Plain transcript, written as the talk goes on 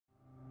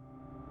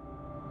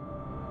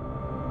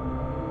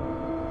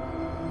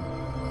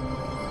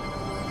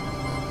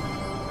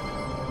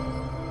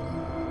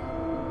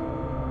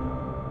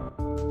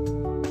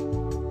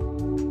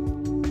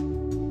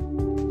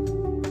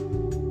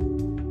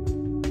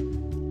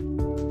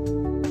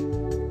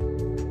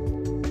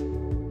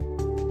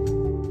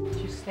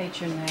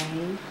State your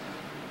name.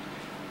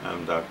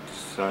 I'm Dr.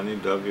 Sonnie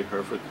W.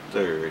 Hereford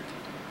III.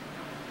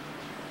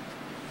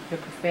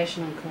 Your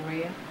professional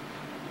career.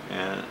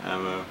 And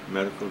I'm a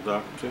medical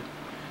doctor.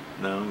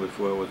 Now,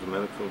 before I was a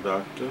medical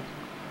doctor,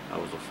 I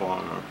was a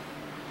farmer.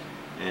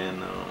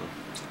 And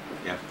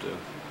after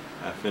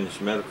I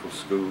finished medical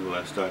school,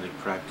 I started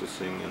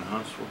practicing in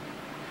Huntsville.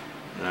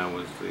 And I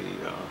was the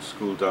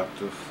school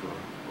doctor for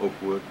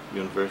Oakwood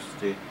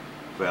University,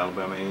 for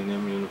Alabama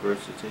A&M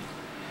University.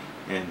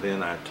 And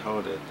then I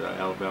taught at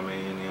Alabama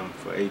A&M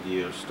for 8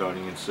 years,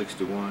 starting in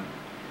 '61.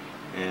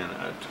 And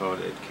I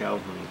taught at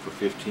Calhoun for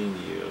 15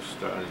 years,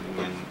 starting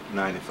in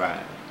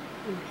 '95.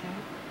 Okay.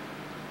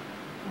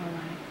 All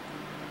right.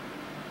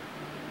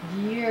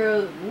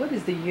 What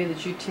is the year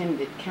that you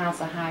attended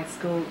Councill High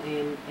School,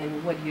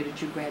 and what year did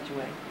you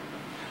graduate?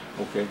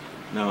 Okay.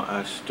 Now,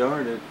 I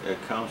started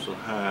at Councill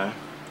High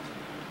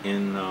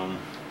in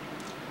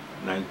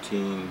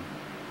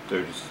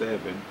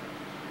 1937,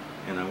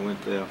 and I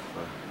went there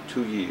for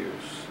 2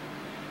 years.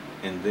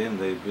 And then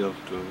they built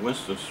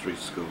Winston Street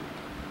School.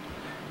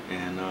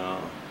 And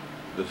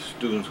the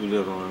students who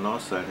lived on the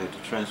north side had to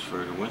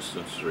transfer to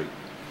Winston Street.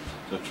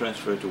 So I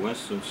transferred to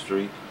Winston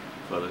Street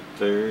for the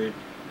third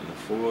and the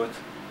fourth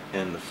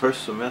and the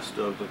first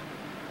semester of the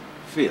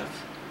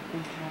fifth.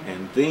 Okay.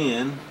 And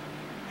then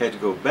had to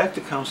go back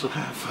to Councill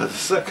High for the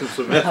second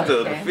semester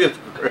of the fifth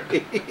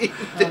grade.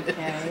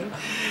 Okay.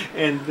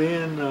 And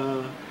then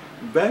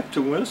back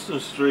to Winston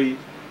Street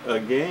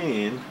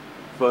again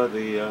for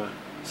the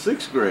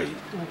sixth grade.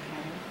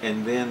 Okay.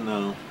 And then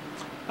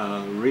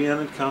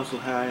re-entered Councill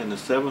High in the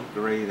seventh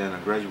grade, and I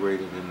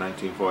graduated in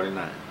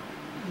 1949. Okay.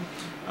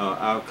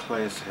 Our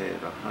class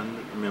had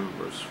 100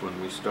 members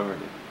when we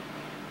started,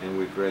 and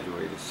we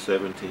graduated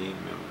 17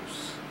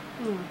 members.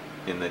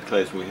 In that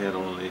class, we had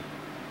only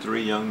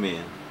 3 young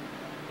men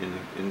in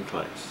the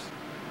class.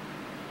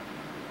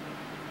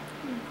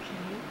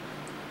 Okay.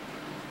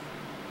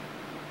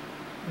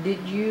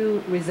 Did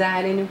you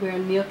reside anywhere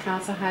near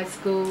Councill High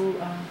School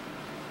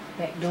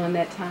back during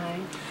that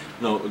time?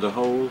 No, the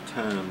whole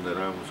time that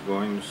I was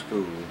going to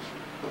school,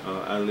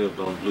 I lived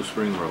on Blue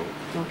Spring Road.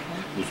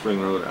 Okay. Blue Spring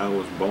Road. I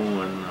was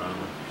born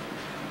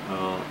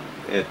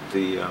at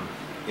the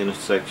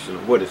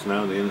intersection, what is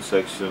now the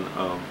intersection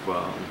of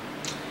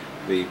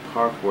the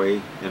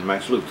Parkway and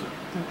Max Luther.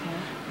 Okay.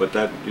 But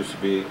that used to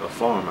be a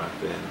farm out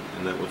there,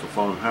 and that was a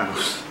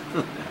farmhouse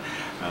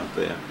out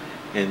there.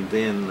 And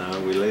then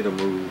we later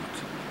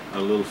moved a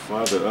little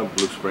farther up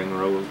Blue Spring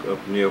Road,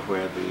 up near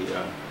where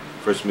the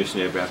First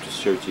Missionary Baptist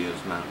Church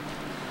is now.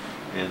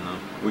 And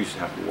we used to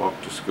have to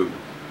walk to school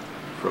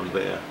from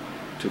there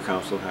to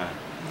Councill High,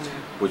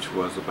 which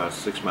was about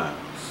 6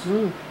 miles.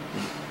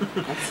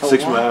 That's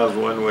 6 miles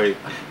one way.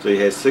 So you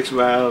had 6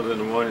 miles in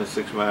the morning,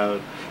 6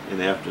 miles in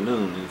the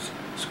afternoon. And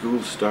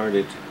school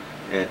started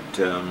at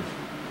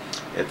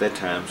that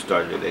time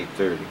started at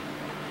 8:30,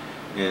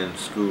 and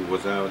school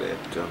was out at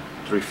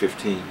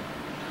 3:15.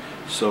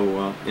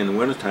 So in the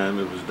wintertime,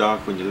 it was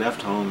dark when you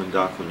left home and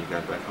dark when you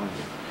got back home,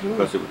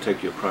 because it would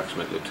take you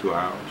approximately 2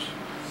 hours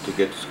to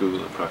get to school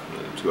and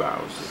approximately 2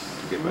 hours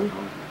to get back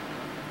home.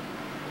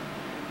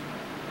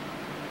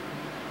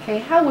 Okay,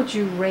 how would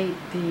you rate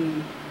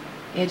the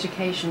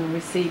education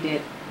received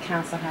at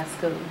Councill High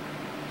School?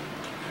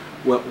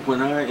 Well,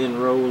 when I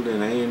enrolled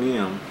in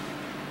A&M,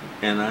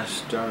 and I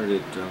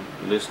started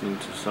listening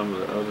to some of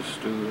the other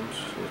students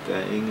with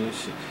their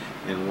English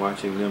and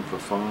watching them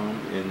perform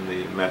in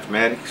the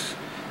mathematics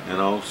and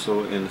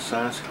also in the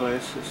science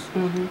classes,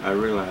 I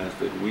realized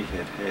that we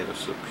had had a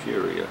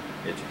superior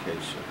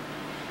education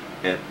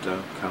at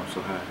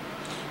Councill High.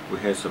 We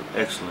had some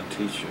excellent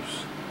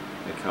teachers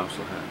at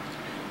Councill High,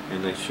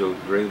 and they showed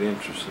great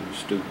interest in the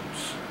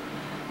students.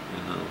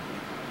 And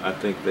I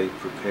think they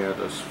prepared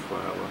us for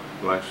our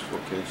life's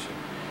vocation.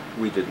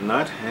 We did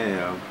not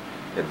have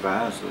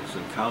advisors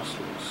and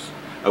counselors.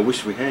 I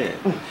wish we had,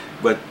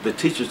 but the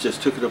teachers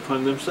just took it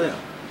upon themselves.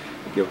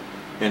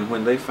 And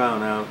when they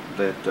found out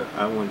that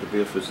I wanted to be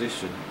a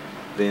physician,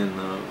 then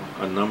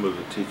a number of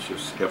the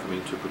teachers helped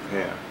me to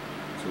prepare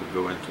to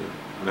go into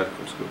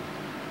medical school.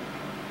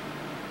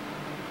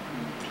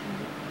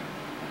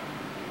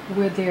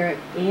 Were there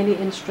any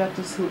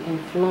instructors who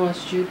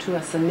influenced you to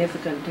a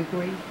significant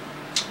degree?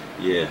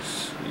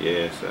 Yes, I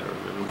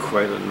remember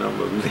quite a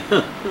number of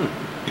them.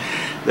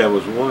 There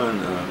was one,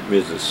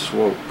 Mrs.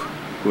 Swope,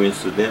 who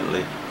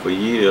incidentally for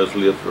years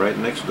lived right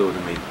next door to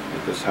me,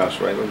 at this house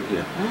right over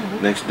here,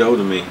 next door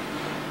to me.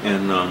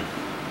 And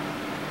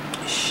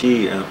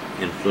she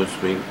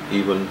influenced me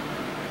even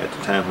at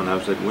the time when I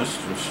was at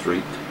Winston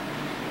Street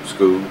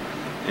School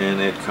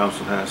and at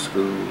Councill High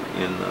School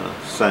in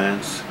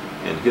science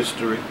and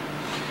history.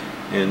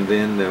 And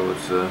then there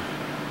was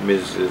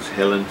Mrs.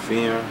 Helen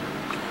Fearn,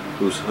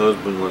 whose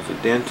husband was a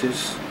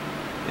dentist.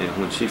 And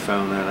when she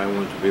found out I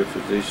wanted to be a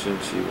physician,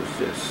 she was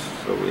just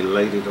so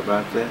elated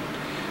about that.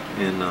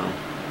 And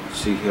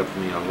she helped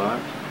me a lot.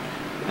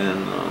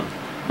 And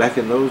back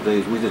in those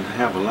days, we didn't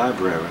have a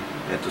library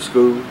at the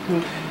school,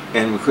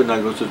 and we could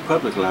not go to the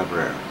public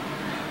library.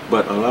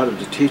 But a lot of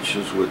the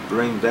teachers would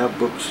bring their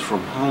books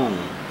from home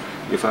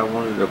if I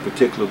wanted a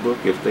particular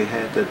book, if they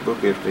had that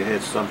book, if they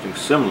had something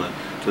similar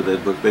to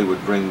that book, they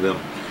would bring them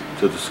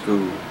to the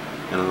school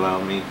and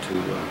allow me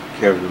to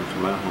carry them to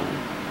my home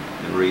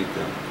and read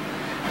them.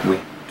 We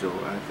had,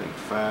 I think,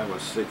 5 or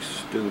 6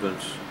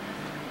 students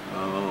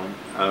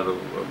out of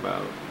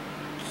about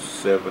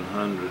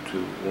 700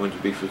 who wanted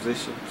to be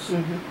physicians,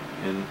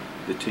 and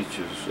the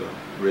teachers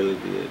really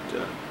did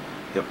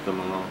help them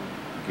along,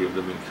 give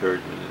them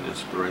encouragement and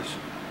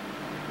inspiration.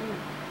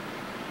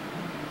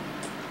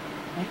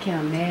 I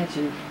can't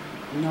imagine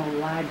no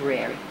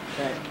library,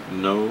 but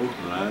no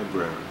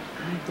library.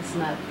 It's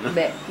not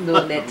that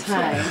during that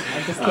time.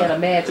 I just can't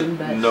imagine.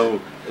 But no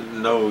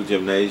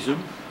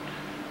gymnasium,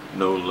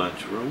 no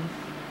lunchroom,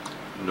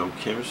 no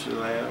chemistry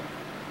lab,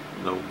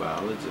 no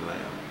biology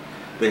lab.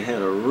 They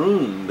had a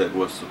room that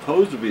was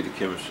supposed to be the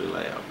chemistry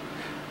lab,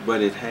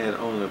 but it had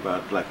only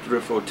about like 3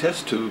 or 4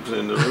 test tubes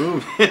in the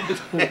room.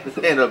 It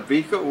had a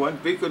beaker, one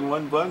and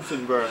one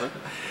Bunsen burner,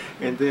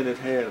 and then it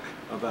had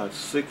about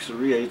 6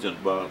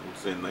 reagent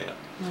bottles in there.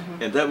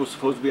 And that was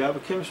supposed to be our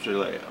chemistry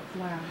lab.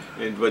 wow.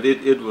 But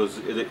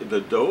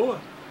the door,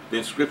 the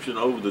inscription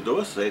over the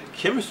door said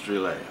chemistry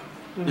lab.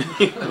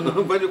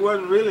 But it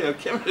wasn't really a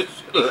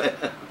chemistry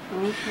lab.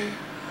 Okay.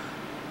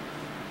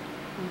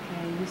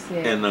 Okay, you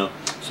said. And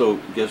so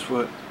guess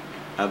what?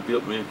 I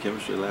built me a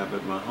chemistry lab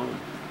at my home.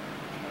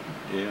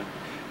 Yeah.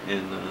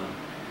 And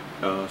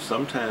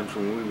sometimes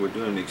when we were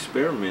doing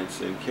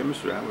experiments in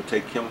chemistry, I would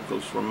take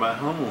chemicals from my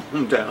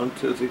home down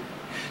to the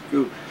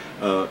school.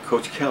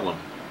 Coach Kellum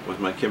was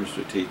my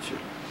chemistry teacher,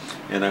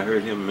 and I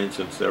heard him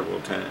mention several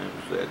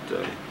times that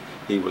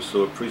he was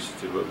so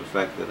appreciative of the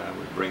fact that I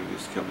would bring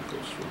these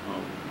chemicals from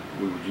home.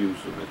 We would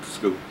use them at the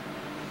school.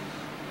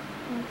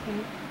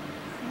 Okay,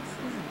 that's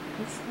good.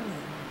 That's good.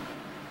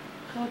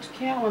 Coach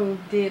Callum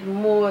did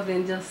more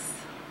than just.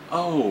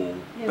 Oh,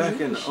 Yeah, back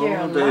you in can the share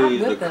a old lot days,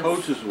 with the us.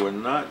 coaches were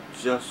not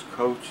just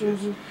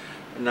coaches.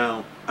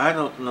 Now, I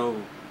don't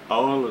know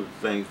all of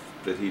the things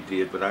that he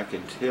did, but I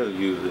can tell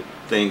you the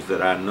things that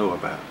I know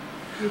about.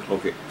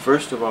 Okay,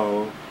 first of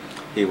all,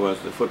 he was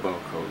the football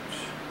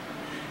coach.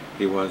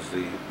 He was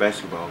the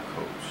basketball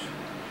coach.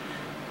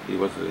 He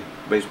was the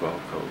baseball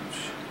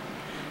coach.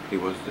 He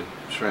was the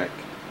track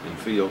and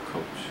field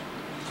coach.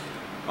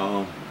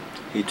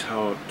 He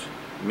taught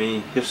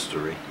me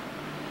history,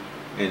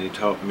 and he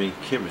taught me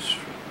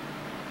chemistry.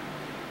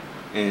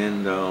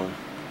 And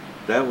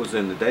that was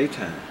in the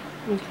daytime.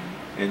 Okay.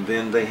 And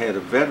then they had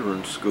a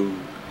veteran school,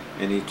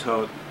 and he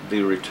taught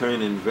the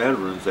returning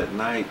veterans at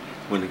night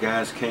when the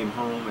guys came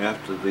home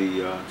after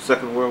the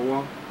Second World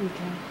War.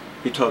 Okay.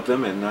 He taught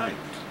them at night.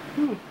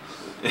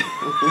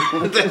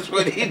 That's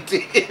what he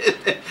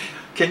did.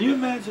 Can you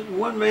imagine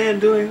one man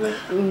doing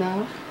that?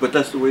 No. But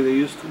that's the way they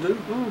used to do.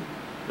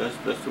 That's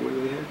the way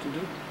they had to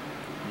do.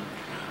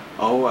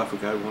 Oh, I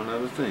forgot one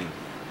other thing.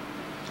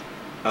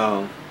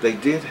 They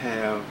did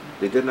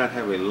not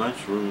have a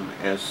lunchroom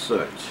as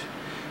such,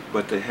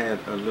 but they had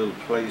a little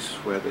place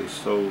where they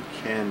sold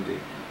candy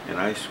and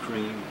ice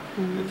cream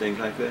and things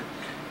like that.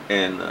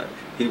 And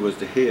he was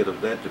the head of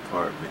that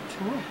department.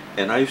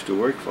 And I used to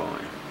work for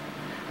him.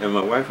 And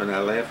my wife and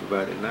I laugh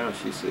about it now.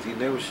 She said, he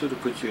never should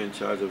have put you in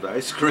charge of the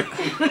ice cream.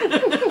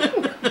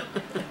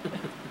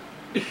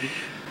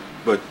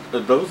 But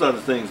those are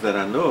the things that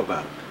I know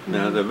about.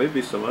 Now, there may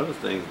be some other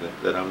things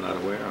that I'm not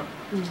aware of.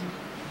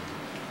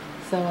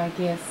 So I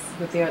guess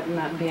with there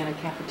not being a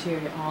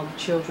cafeteria, all the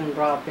children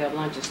brought their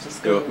lunches to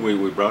school.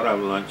 We brought our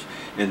lunch,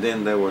 and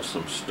then there were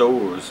some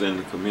stores in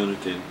the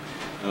community.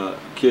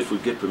 Kids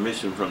would get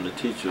permission from the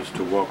teachers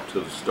to walk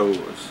to the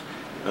stores.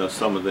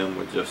 Some of them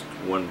were just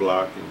 1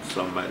 block, and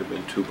some might have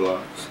been 2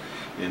 blocks.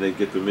 And they'd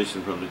get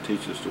permission from the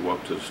teachers to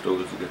walk to the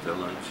stores to get their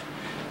lunch.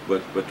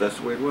 But that's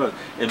the way it was.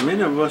 And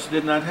many of us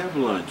did not have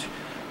lunch.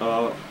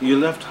 You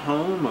left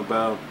home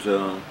about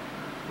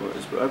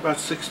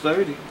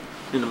 6:30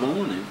 in the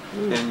morning,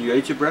 and you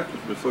ate your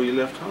breakfast before you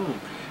left home.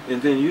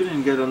 And then you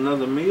didn't get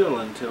another meal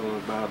until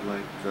about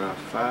like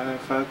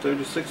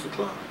 5:30, 6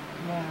 o'clock.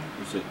 Yeah.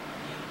 You see,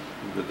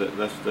 but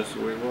that's the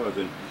way it was.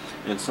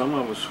 And some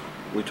of us,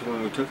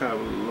 when we took our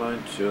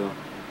lunch,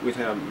 we'd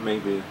have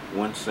maybe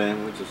 1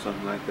 sandwich or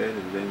something like that,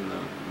 and then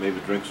maybe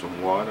drink some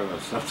water or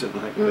something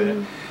like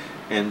that.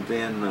 And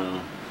then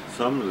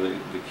some of the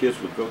kids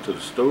would go to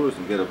the stores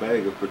and get a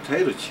bag of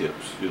potato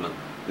chips, you know,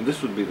 and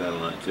this would be their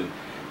lunch. And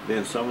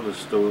then some of the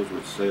stores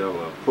would sell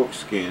pork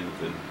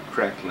skins and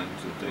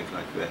cracklings and things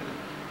like that,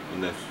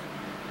 and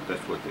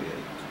that's what they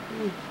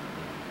ate.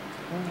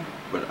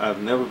 But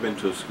I've never been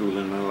to a school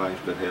in my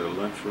life that had a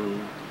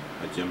lunchroom,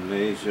 a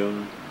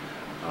gymnasium,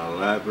 a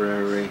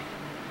library,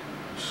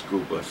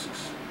 school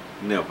buses.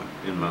 Never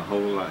in my whole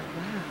life.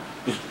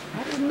 Wow.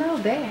 I didn't know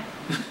that.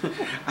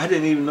 I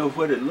didn't even know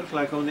what it looked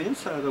like on the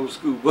inside of a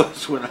school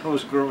bus when I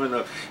was growing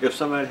up. If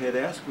somebody had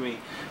asked me,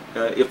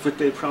 if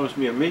they promised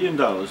me $1 million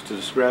to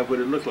describe what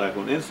it looked like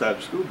on the inside of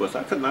a school bus,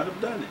 I could not have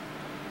done it.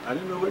 I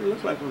didn't know what it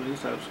looked like on the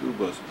inside of a school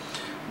bus.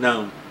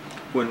 Now,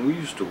 when we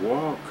used to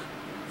walk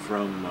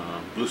from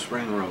Blue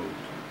Spring Road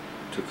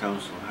to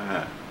Councill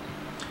High,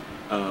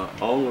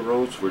 all the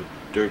roads were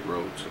dirt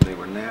roads, and they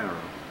were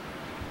narrow.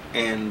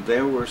 And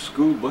there were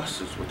school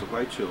buses with the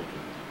white children.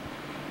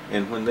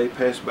 And when they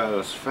passed by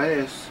us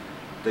fast,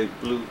 they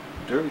blew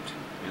dirt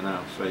in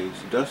our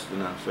face, dust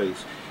in our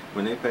face.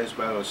 When they passed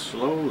by us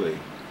slowly,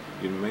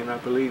 you may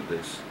not believe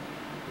this,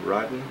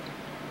 rotten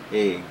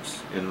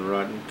eggs and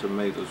rotten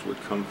tomatoes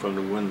would come from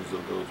the windows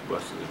of those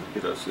buses and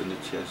hit us in the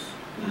chest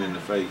and in the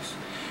face.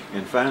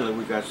 And finally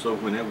we got so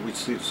whenever we'd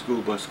see the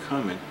school bus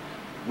coming,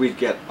 we'd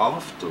get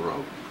off the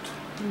road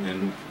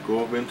and go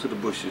over into the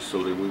bushes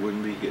so that we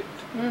wouldn't be hit.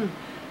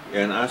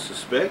 And I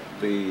suspect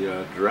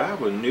the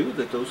driver knew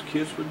that those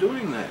kids were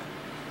doing that,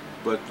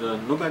 but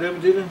nobody ever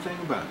did anything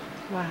about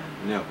it. Wow.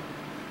 Never.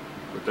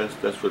 But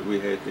that's what we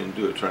had to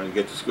endure, trying to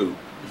get to school.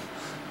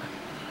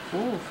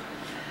 Ooh.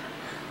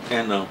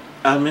 And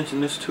I'll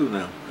mention this too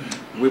now.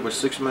 We were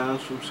 6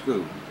 miles from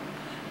school.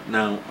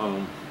 Now,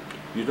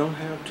 you don't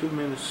have too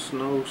many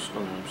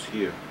snowstorms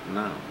here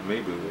now.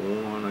 Maybe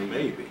one or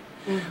maybe.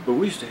 But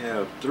we used to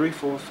have 3,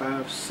 4,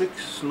 5,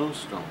 6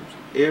 snowstorms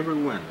every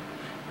winter.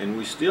 And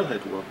we still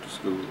had to walk to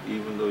school,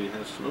 even though you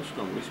had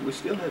snowstorms. We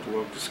still had to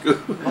walk to school.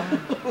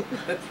 Wow.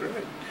 That's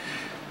right.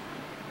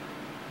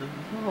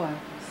 Boy,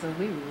 so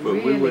we But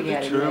really we were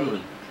got determined.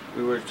 it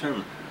We were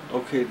determined.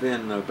 Okay,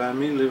 then by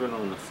me living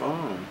on the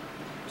farm,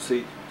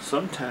 see,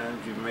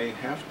 sometimes you may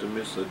have to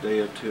miss a day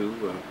or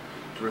two,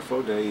 3 or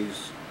 4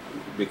 days,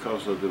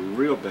 because of the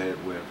real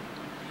bad weather.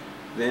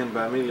 Then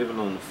by me living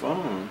on the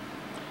farm,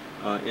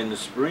 in the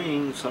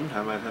spring,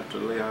 sometimes I'd have to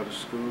lay out of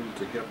school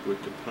to help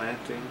with the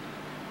planting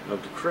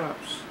of the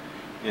crops.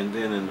 And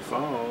then in the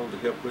fall, to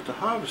help with the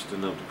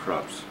harvesting of the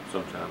crops,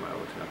 sometimes I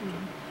would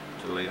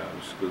have to lay out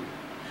of school.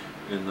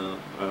 And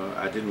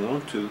I didn't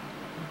want to,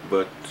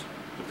 but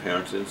the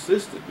parents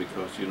insisted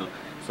because, you know,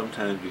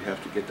 sometimes you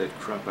have to get that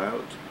crop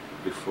out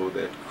before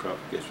that crop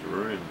gets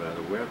ruined by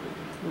the weather.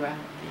 You know? Right.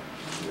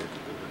 Yeah, we had to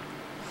do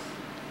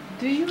that.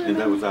 Do you remember? And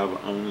that was our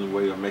only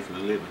way of making a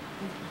living.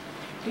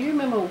 Do you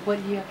remember what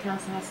year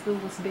Councill High School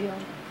was built?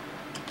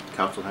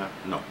 Councill High?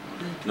 No.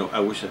 No, I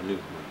wish I knew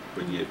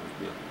what year it was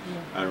built.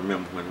 I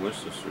remember when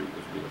Winston Street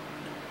was built,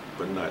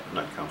 but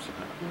not Councill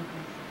High.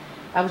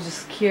 I was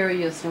just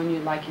curious when you,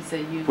 like you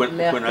said, you When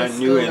left I the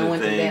knew school and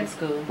went to anything, that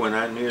school. when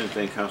I knew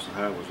anything, Councill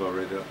High was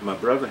already up. My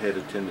brother had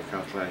attended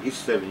Councill High. He's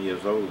 7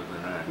 years older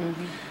than I,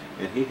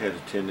 and he had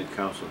attended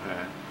Councill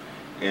High.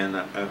 And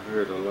I've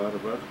heard a lot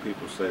of other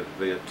people say that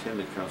they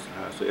attended Councill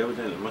High, so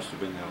evidently it must have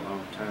been there a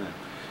long time.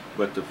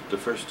 But the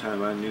first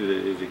time I knew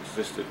that it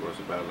existed was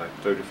about like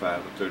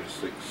 35 or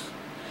 36.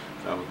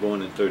 I was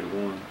born in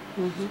 31,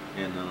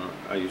 and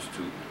I used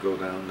to go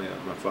down there.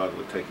 My father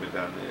would take me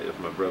down there if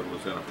my brother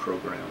was in a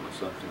program or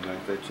something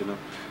like that, you know.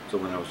 So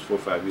when I was 4 or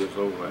 5 years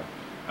old,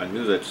 I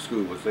knew that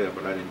school was there,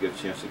 but I didn't get a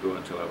chance to go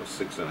until I was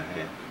 6 and a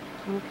half.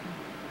 Okay.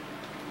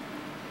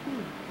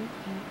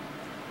 Okay.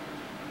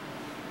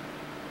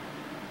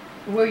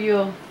 Will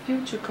your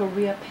future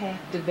career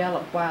path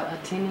develop while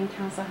attending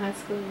Councill High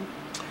School?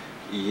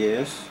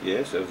 Yes,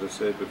 yes. As I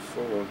said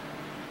before,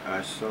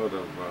 I sort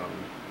of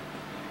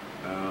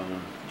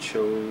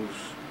chose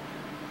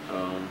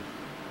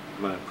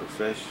my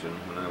profession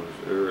when I was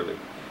early.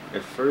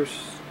 At first,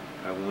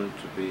 I wanted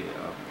to be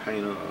a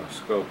painter or a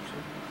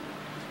sculptor,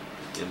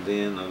 and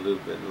then a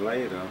little bit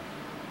later,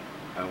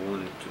 I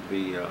wanted to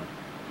be a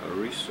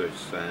research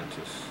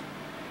scientist.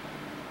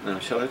 Now,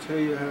 shall I tell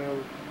you how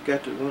I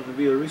got to want to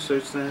be a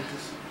research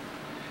scientist?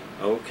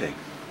 Okay.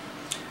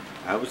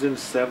 I was in the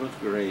 7th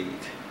grade,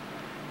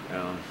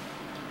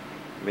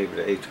 maybe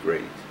the 8th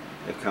grade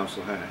at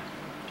Councill High.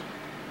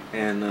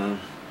 And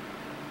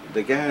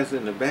the guys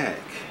in the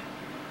back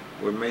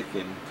were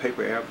making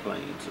paper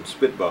airplanes and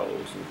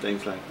spitballs and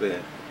things like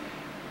that.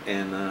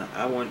 And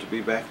I wanted to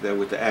be back there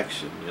with the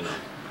action, you know.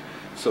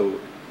 So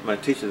my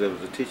teacher, there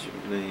was a teacher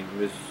named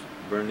Miss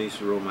Bernice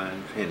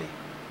Romine Penny.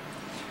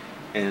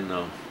 And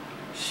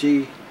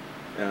she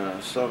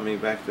saw me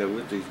back there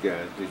with these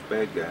guys, these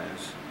bad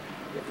guys.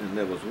 And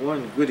there was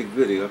one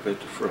goody-goody up at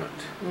the front.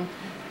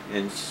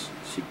 And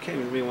she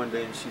came to me one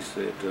day and she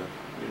said,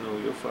 you know,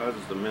 your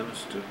father's the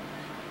minister.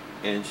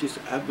 And she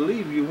said, I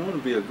believe you want to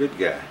be a good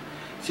guy.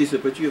 She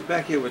said, but you're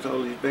back here with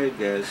all these bad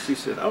guys. She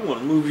said, I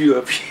want to move you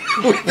up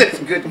here with this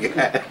good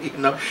guy, you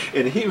know.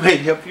 And he may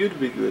help you to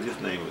be good. His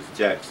name was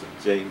Jackson,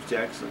 James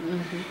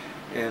Jackson.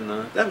 And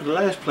that was the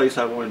last place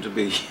I wanted to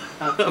be,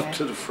 up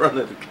to the front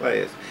of the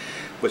class.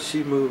 But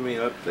she moved me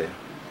up there.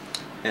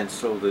 And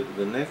so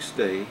the next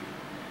day,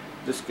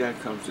 this guy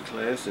comes to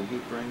class and he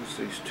brings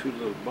these 2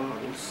 little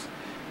bottles,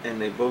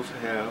 and they both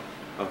have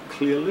a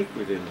clear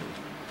liquid in them.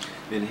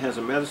 And he has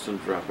a medicine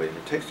dropper, and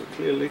he takes a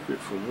clear liquid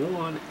from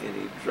one and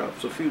he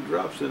drops a few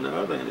drops in the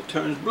other and it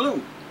turns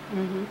blue.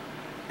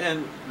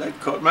 And that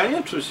caught my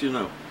interest, you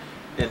know.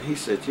 And he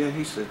said, yeah,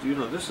 he said, you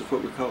know, this is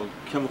what we call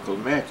chemical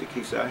magic.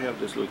 He said, I have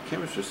this little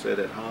chemistry set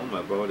at home.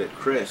 I bought at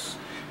Crest,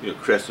 you know,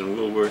 Crest and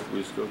Woolworth we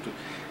used to go to.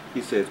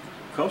 He said,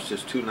 costs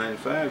just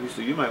 $2.95. He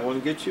said, you might want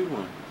to get you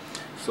one.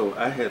 So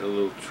I had a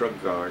little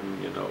truck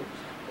garden, you know,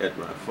 at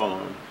my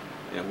farm,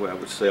 and where I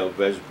would sell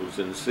vegetables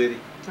in the city.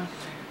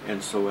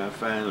 And so I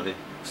finally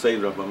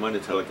saved up my money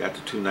till I got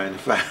to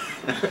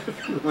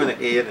 $2.95. Went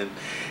ahead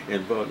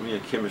and bought me a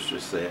chemistry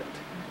set,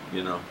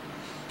 you know.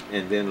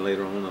 And then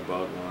later on I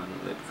bought one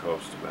that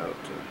cost about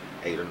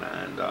 $8 or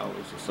 $9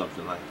 or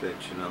something like that,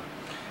 you know.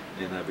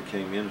 And I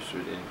became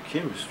interested in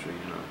chemistry,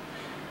 you know.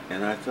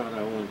 And I thought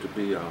I wanted to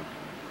be a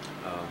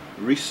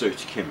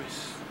research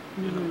chemist,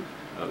 you know.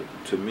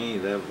 To me,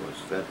 that was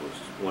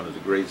one of the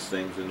greatest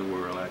things in the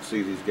world. I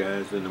see these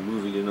guys in the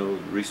movie, you know,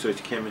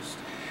 research chemists,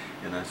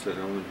 and I said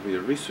I want to be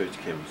a research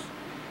chemist.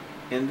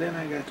 And then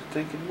I got to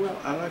thinking, well,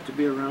 I like to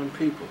be around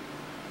people,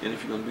 and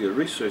if you're going to be a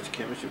research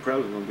chemist, you're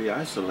probably going to be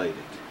isolated.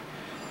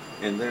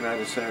 And then I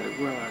decided,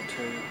 well, I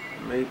tell you,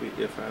 maybe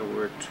if I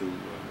were to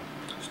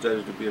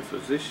study to be a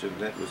physician,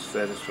 that would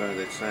satisfy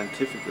that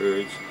scientific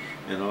urge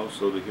and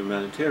also the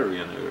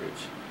humanitarian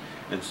urge.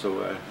 And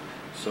so I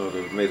sort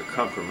of made a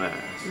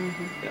compromise,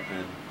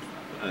 and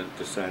I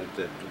decided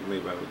that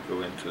maybe I would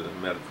go into the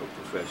medical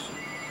profession.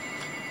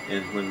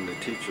 And when the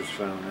teachers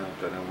found out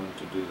that I wanted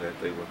to do that,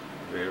 they were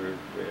very,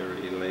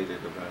 very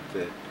elated about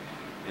that,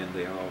 and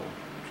they all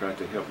tried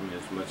to help me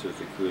as much as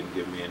they could and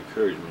give me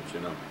encouragement, you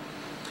know.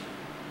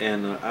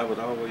 And I would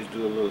always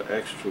do a little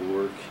extra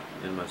work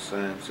in my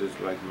sciences,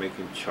 like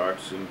making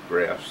charts and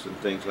graphs and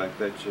things like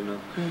that, you know,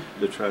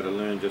 to try to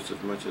learn just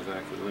as much as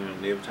I could learn.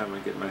 And every time I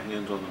get my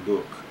hands on a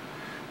book,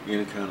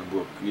 any kind of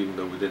book, even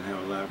though we didn't have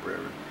a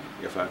library,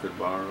 if I could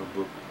borrow a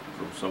book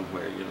from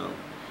somewhere, you know,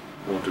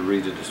 I want to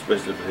read it,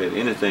 especially if it had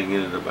anything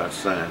in it about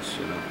science,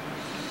 you know.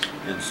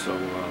 And so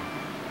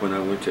when I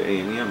went to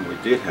A&M, we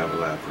did have a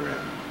library,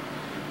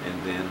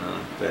 and then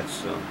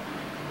that's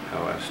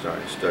how I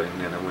started studying.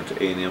 Then I went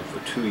to A&M for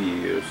 2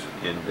 years,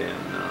 and then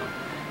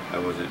I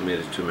was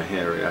admitted to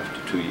Meharry after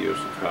 2 years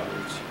of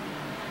college.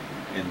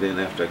 And then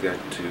after I got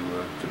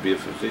to be a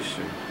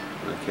physician,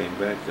 when I came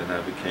back, then I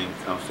became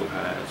Councill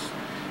High's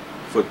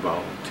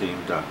football team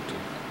doctor.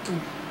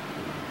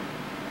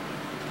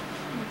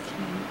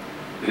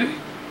 Okay.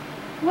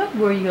 What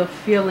were your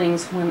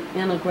feelings when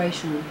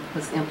integration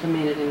was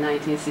implemented in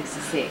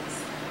 1966?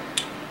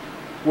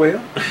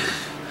 Well,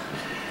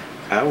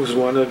 I was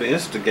one of the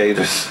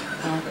instigators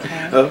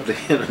of the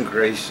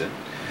integration.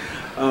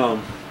 I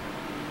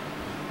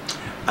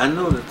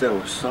know that there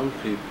were some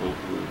people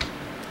who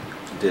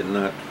did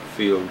not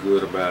feel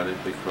good about it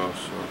because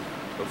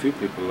a few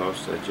people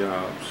lost their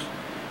jobs,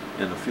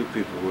 and a few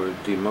people were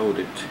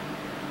demoted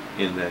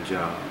in their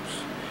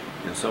jobs,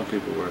 and some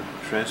people were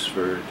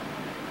transferred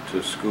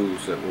to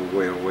schools that were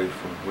way away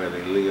from where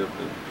they lived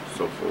and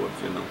so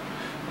forth, you know.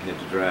 They had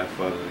to drive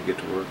farther to get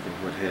to work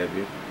and what have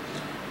you.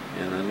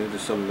 And I knew that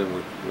some of them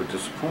were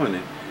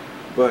disappointed,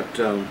 but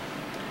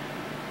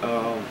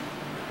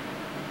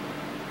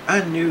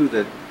I knew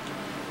that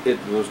it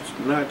was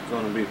not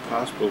going to be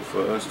possible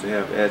for us to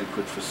have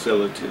adequate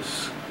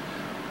facilities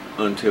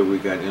until we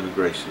got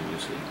integration, you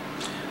see.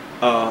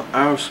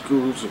 Our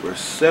schools were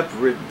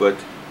separate but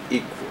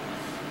equal,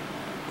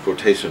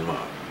 quotation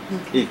mark,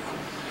 equal.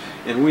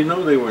 And we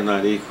know they were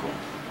not equal,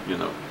 you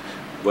know,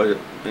 but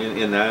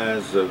in the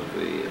eyes of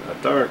the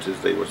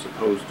authorities, they were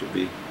supposed to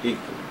be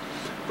equal.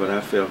 But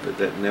I felt that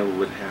that never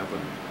would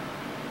happen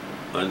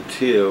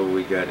until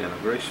we got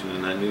integration,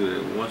 and I knew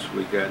that once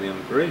we got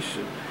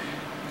integration,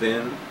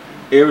 then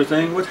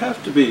everything would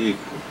have to be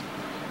equal,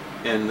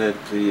 and that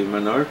the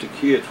minority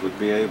kids would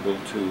be able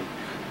to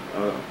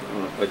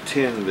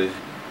attend the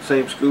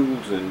same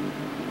schools and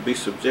be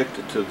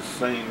subjected to the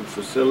same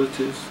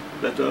facilities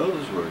that the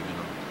others were, you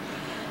know.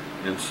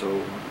 And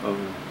so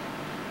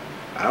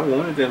I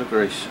wanted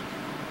integration.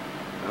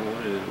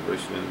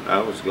 And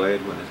I was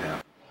glad when it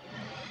happened.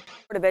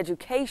 Of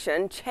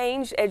Education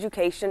changed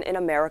education in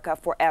America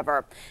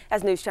forever.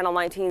 As News Channel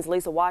 19's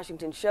Lisa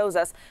Washington shows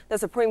us, the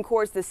Supreme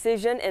Court's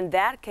decision in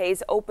that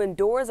case opened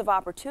doors of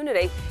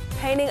opportunity,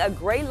 painting a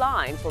gray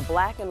line for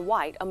black and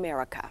white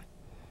America.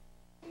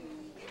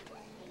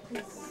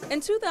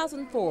 In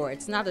 2004,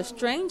 it's not a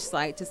strange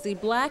sight to see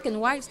black and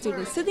white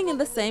students sitting in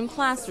the same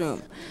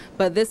classroom.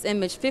 But this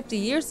image 50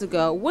 years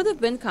ago would have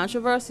been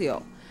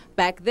controversial.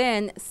 Back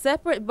then,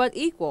 separate but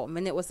equal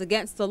meant it was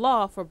against the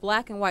law for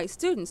black and white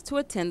students to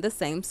attend the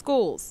same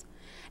schools.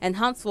 In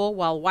Huntsville,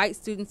 while white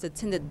students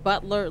attended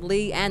Butler,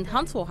 Lee, and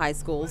Huntsville high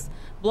schools,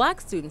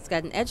 black students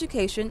got an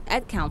education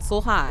at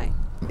Councill High.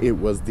 It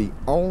was the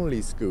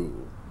only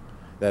school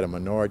that a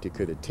minority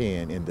could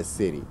attend in the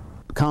city.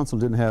 Councill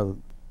didn't have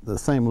the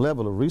same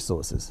level of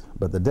resources,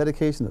 but the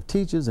dedication of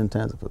teachers in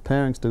terms of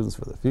preparing students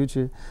for the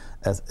future,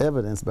 as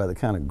evidenced by the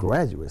kind of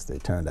graduates they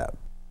turned out.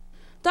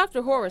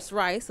 Dr. Horace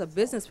Rice, a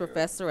business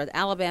professor at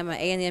Alabama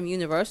A&M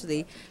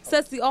University,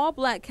 says the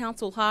all-black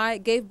Councill High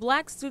gave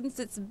black students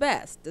its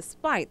best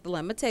despite the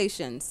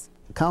limitations.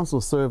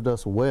 Councill served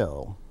us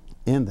well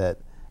in that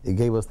it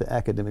gave us the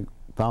academic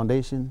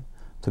foundation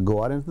to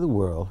go out into the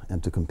world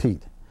and to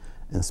compete,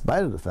 in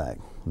spite of the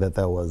fact that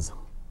there was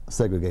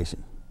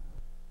segregation.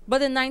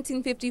 But in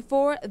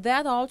 1954,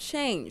 that all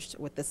changed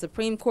with the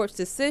Supreme Court's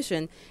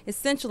decision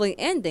essentially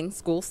ending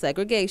school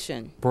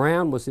segregation.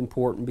 Brown was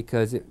important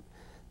because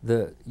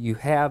you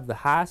have the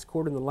highest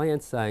court in the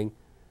land saying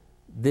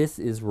this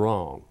is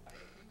wrong.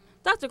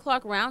 Dr.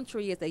 Clark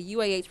Roundtree is a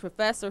UAH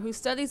professor who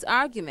studies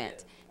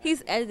argument.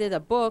 He's edited a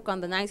book on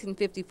the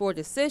 1954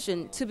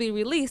 decision to be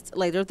released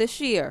later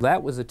this year.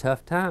 That was a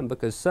tough time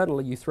because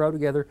suddenly you throw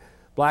together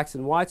blacks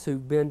and whites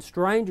who've been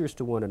strangers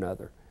to one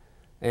another,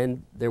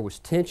 and there was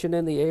tension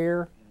in the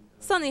air.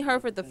 Sonnie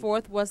Hereford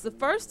IV was the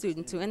first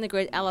student to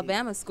integrate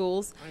Alabama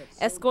schools,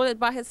 escorted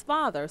by his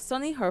father,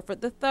 Sonnie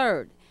Hereford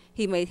III.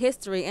 He made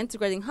history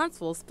integrating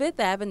Huntsville's Fifth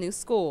Avenue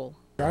School.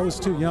 I was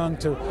too young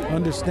to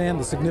understand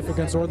the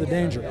significance or the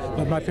danger,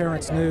 but my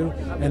parents knew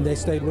and they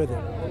stayed with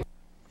it.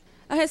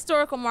 A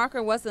historical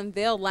marker was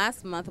unveiled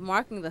last month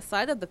marking the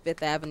site of the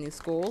Fifth Avenue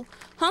School.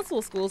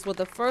 Huntsville schools were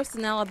the first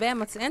in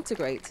Alabama to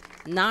integrate,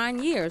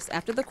 9 years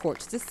after the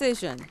court's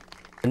decision.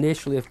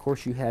 Initially, of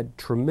course, you had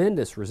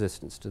tremendous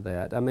resistance to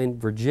that. I mean,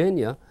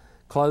 Virginia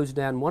closed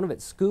down one of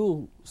its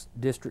school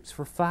districts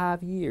for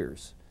 5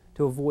 years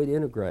to avoid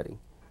integrating.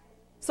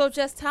 So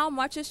just how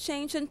much has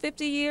changed in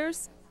 50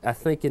 years? I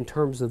think in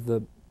terms of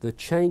the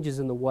changes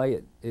in the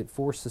way it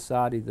forced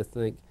society to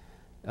think,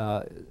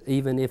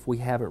 even if we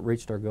haven't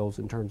reached our goals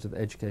in terms of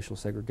educational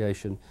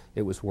segregation,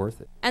 it was worth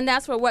it. And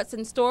that's for what's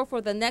in store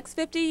for the next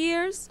 50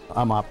 years?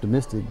 I'm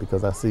optimistic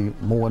because I see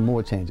more and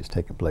more changes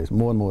taking place,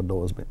 more and more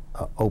doors being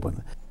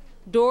open.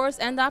 Doors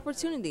and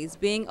opportunities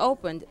being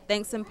opened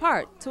thanks in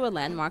part to a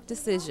landmark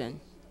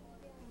decision.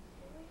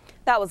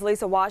 That was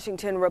Lisa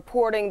Washington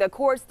reporting. The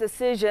court's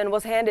decision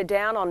was handed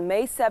down on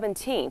May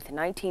 17,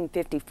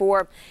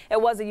 1954.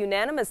 It was a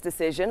unanimous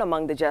decision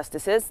among the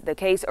justices. The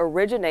case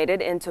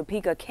originated in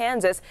Topeka,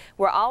 Kansas,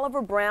 where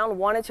Oliver Brown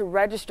wanted to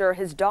register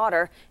his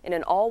daughter in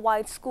an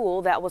all-white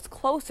school that was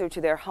closer to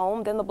their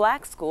home than the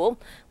black school.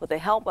 With the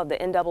help of the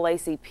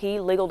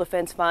NAACP Legal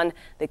Defense Fund,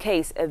 the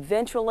case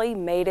eventually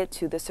made it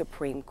to the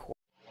Supreme Court.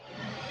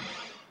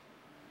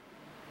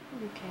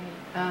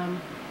 Okay.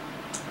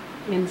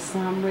 In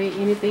summary,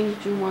 anything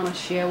that you want to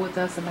share with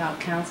us about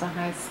Councill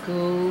High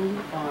School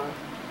or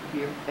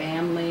your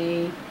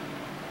family?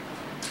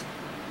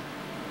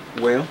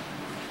 Well,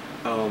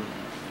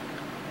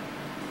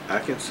 I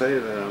can say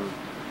that I'm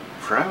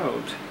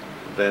proud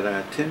that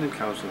I attended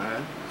Councill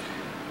High.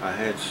 I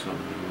had some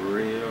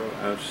real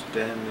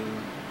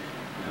outstanding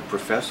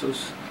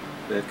professors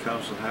at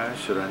Councill High.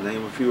 Should I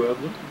name a few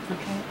of them?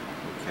 Okay.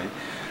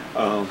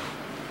 Okay.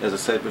 As I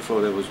said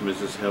before, there was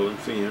Mrs. Helen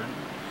Fearn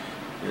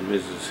and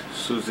Mrs.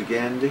 Susie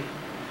Gandy.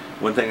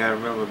 One thing I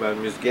remember about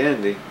Miss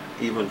Gandy,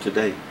 even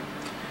today,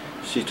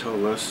 she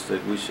told us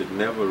that we should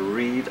never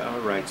read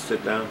or write,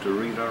 sit down to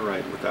read or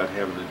write without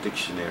having a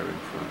dictionary in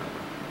front of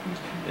her.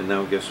 Okay. And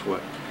now guess what?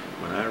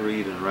 When I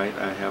read and write,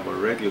 I have a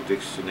regular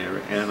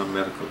dictionary and a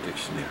medical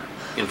dictionary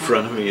in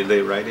front of me, and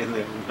they right in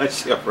there on my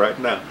shelf right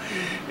now.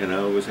 And I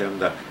always have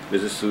them.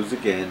 Mrs. Susie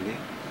Gandy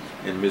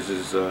and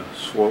Mrs.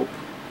 Swope,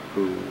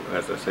 who,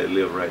 as I say,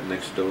 lived right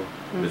next door.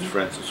 Miss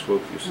Frances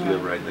Swope used to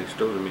live right next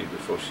door to me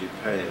before she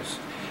passed.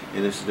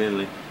 And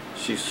incidentally,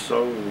 she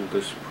sold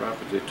this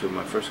property to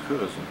my first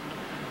cousin,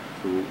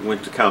 who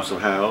went to Councill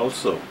High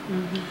also.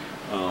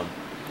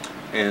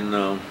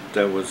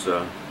 There was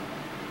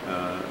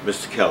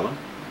Mr. Kellum,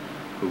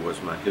 who was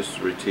my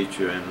history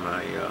teacher and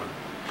my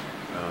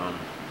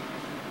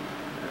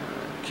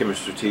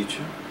chemistry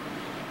teacher,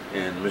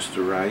 and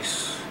Mr.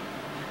 Rice,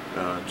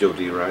 Joe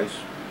D. Rice,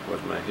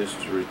 was my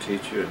history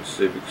teacher and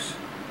civics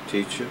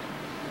teacher,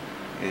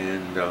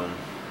 and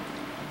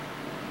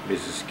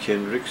Mrs.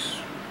 Kendricks,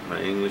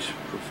 my English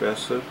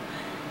professor,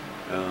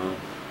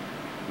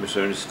 Miss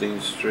Ernestine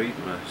Street,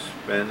 my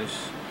Spanish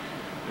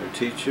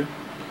teacher,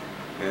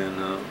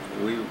 and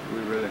we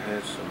really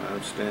had some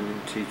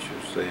outstanding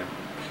teachers there,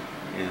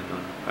 and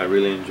I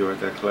really enjoyed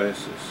their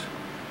classes.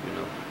 You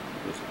know,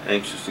 was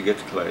anxious to get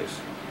to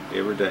class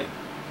every day,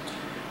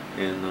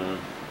 and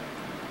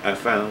I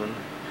found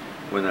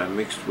when I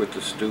mixed with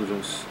the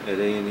students at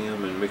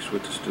A&M and mixed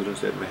with the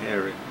students at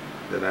Meharry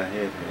that I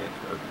had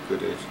a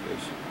good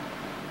education.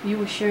 You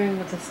were sharing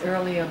with us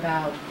earlier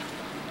about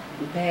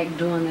back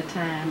during the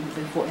time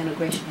before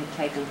integration had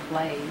taken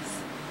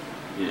place.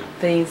 Yeah.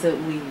 Things that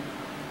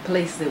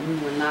places that we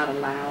were not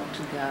allowed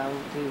to go,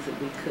 things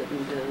that we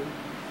couldn't do.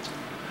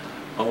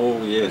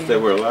 Oh yes, there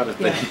were a lot of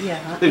things.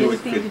 Yeah.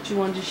 Anything that you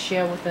want to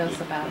share with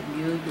us about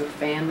you, your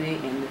family,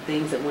 and the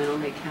things that went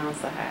on at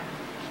Councill High?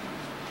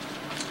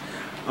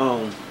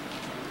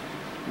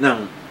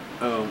 Now,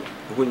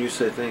 when you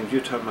say things,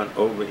 you're talking about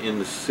over in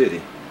the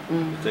city,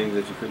 things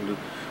that you couldn't do.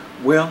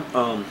 Well,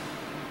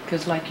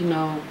 because like, you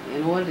know,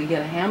 in order to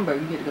get a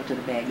hamburger, you had to go to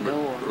the back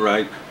door.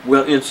 Right.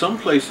 Well, in some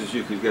places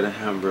you could get a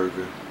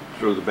hamburger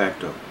through the back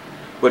door,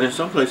 but in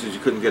some places you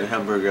couldn't get a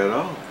hamburger at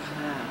all.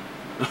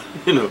 Wow.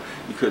 You know,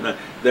 you could not.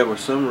 There were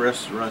some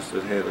restaurants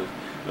that had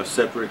a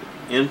separate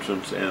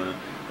entrance and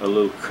a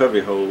little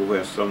cubby hole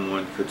where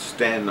someone could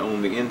stand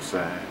on the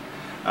inside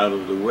out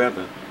of the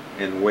weather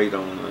and wait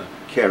on the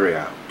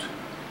carry-out,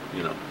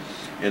 you know.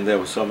 And there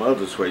were some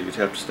others where you'd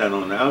have to stand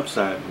on the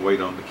outside and wait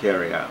on the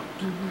carry-out.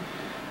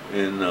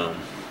 And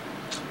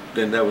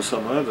then there were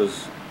some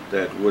others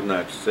that would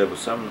not, there were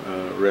some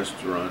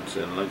restaurants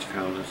and lunch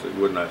counters that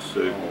would not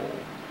serve you.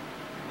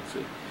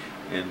 See?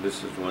 And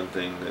this is one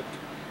thing that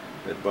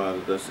that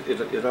bothered us.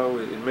 It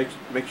always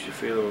makes you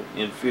feel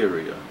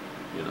inferior,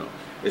 you know.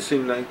 It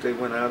seemed like they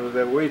went out of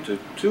their way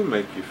to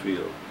make you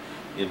feel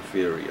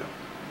inferior.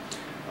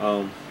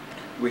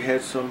 We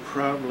had some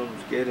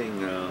problems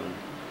getting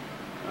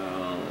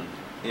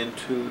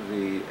into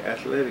the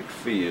athletic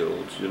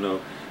fields, you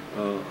know,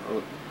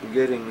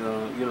 getting,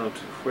 you know,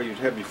 to where you'd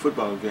have your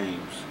football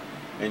games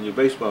and your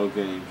baseball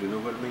games, you know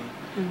what I mean?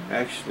 Mm-hmm.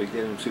 Actually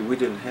getting to, we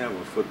didn't have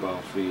a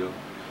football field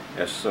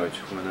as such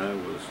when I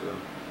was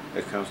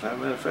at Councill. As a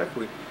matter of fact,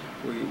 we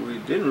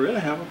didn't really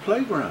have a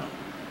playground.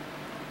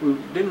 We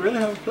didn't really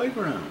have a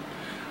playground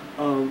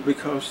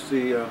because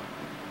the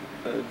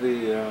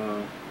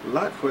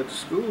lot where the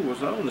school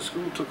was on, the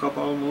school took up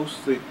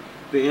almost the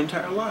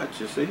entire lot,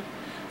 you see.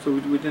 So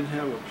we didn't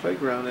have a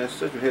playground as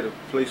such. We had a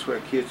place where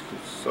kids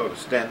could sort of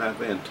stand out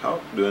there and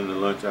talk during the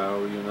lunch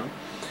hour, you know.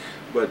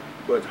 But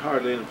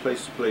hardly any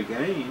place to play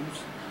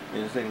games,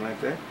 anything like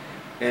that.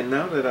 And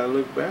now that I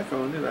look back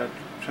on it, I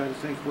try to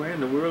think, where in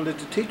the world did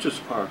the teachers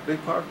park? They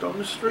parked on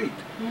the street.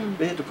 Mm.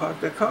 They had to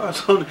park their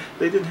cars on.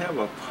 They didn't have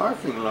a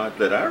parking lot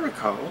that I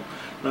recall,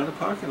 not a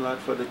parking lot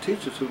for the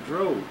teachers who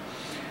drove.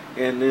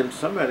 And then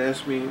somebody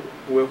asked me,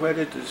 well, where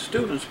did the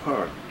students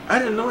park? I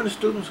didn't know any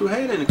students who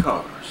had any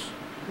cars.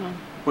 Mm.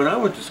 When I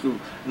went to school.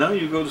 Now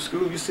you go to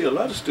school, you see a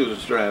lot of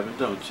students driving,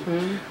 don't you?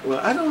 Mm-hmm. Well,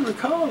 I don't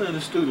recall any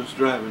students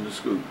driving to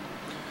school.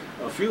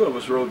 A few of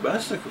us rode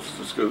bicycles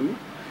to school.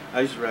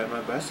 I used to ride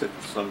my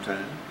bicycle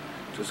sometime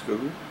to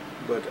school,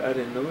 but I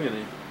didn't know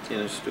any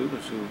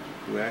students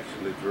who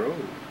actually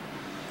drove.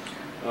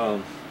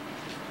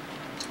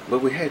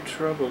 But we had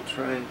trouble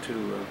trying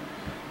to,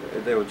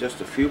 there were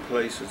just a few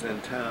places in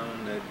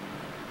town that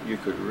you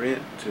could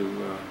rent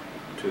to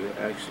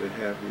actually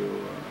have your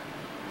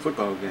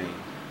football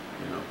game.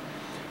 You know,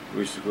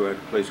 we used to go at a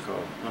place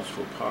called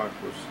Huntsville Park,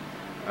 was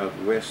out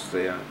west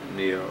there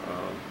near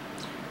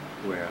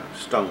where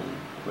Stone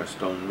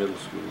Middle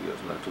School is,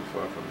 not too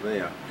far from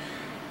there.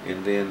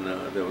 And then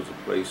there was a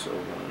place over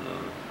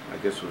on, I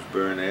guess it was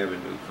Byrne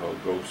Avenue, called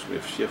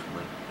Goldsmith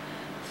Schiffman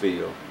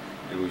Field,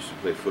 and we used to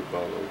play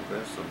football over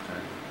there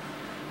sometimes.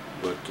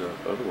 But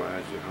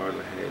otherwise, you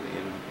hardly had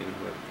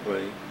anywhere to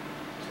play.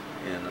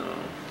 And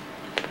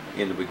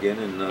in the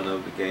beginning, none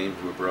of the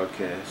games were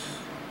broadcast.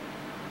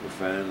 We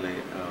finally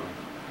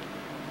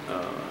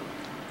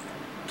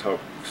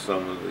talked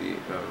some of the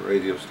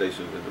radio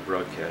stations into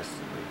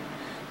broadcasting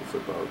the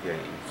football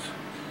games.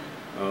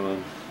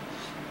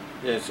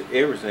 Yes,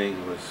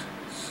 everything was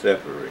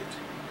separate,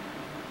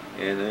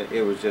 and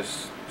it was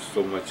just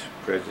so much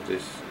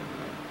prejudice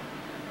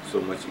and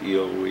so much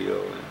ill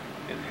will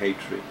and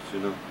hatred, you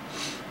know.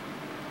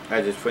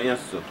 For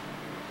instance,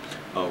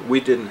 we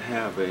didn't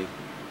have a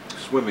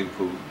swimming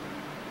pool.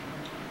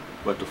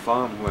 But the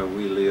farm where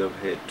we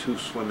lived had two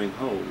swimming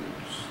holes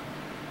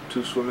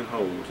in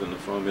the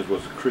farm. It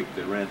was a creek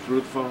that ran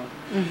through the farm.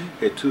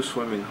 Mm-hmm. Had two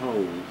swimming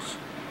holes,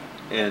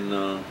 and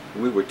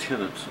we were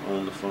tenants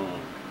on the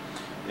farm.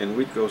 And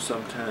we'd go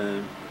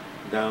sometime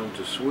down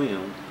to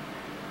swim,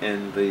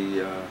 and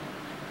the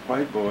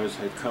white boys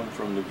had come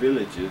from the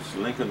villages,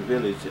 Lincoln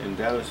Village and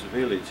Dallas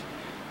Village,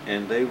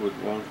 and they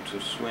would want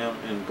to swim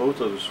in both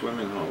of the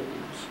swimming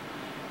holes.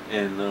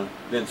 And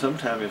then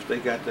sometime if they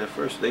got there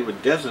first, they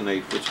would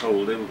designate which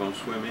hole they were going to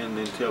swim in and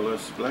then tell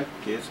us black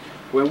kids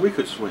where we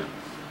could swim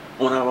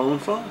on our own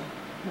farm.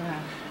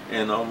 Wow.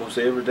 And almost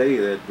every day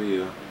there'd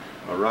be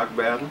a rock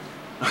battle,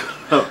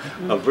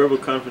 a verbal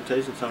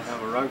confrontation,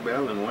 sometime a rock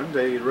battle, and one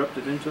day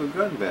erupted into a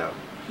gun battle.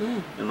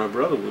 Mm. And my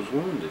brother was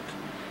wounded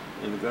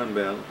in the gun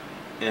battle.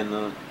 And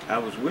I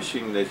was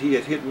wishing that he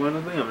had hit one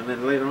of them. And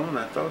then later on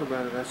I thought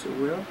about it. I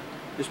said, well,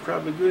 it's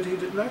probably good he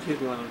did not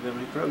hit one of them.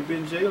 He'd probably be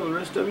in jail the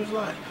rest of his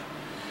life.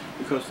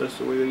 Because that's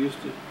the way they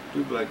used to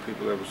do black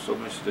people. There was so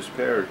much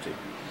disparity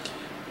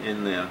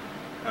in there.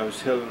 I was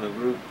telling a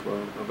group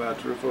about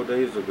 3 or 4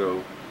 days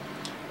ago,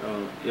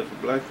 if a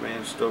black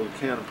man stole a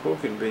can of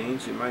pork and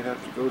beans, he might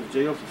have to go to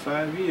jail for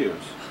 5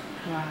 years.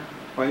 Wow.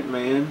 White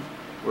man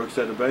works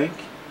at a bank,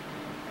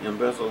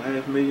 embezzled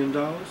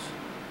 $500,000,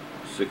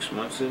 6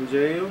 months in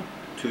jail,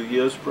 2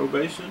 years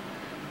probation,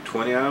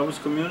 20 hours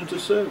community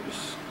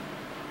service.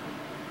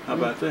 How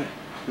about that?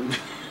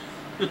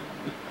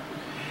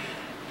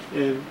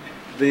 And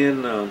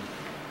then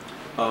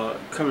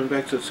coming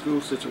back to the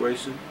school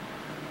situation,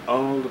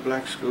 all the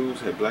black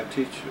schools had black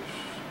teachers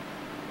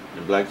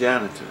and black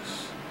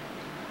janitors.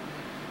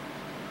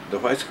 The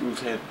white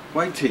schools had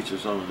white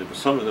teachers only, but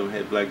some of them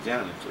had black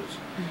janitors.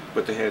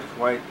 But they had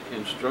white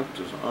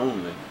instructors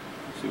only.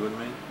 See what I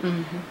mean?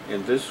 Mm-hmm.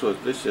 And this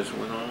just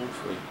went on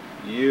for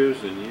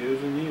years and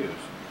years and years.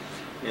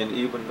 And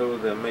even though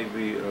there may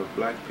be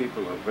black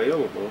people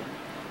available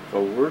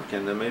for work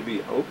and there may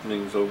be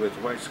openings over at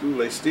the white school,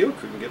 they still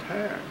couldn't get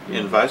hired, mm-hmm.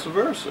 and vice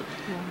versa.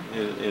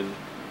 Mm-hmm. And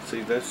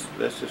see, that's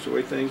just the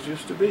way things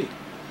used to be.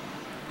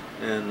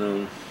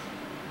 And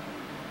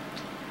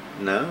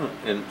now,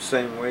 in the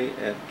same way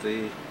at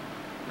the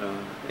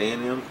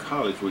A&M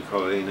College, we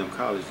call it A&M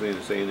College, then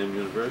it's A&M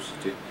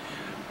University,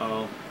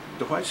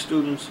 the white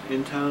students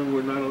in town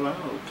were not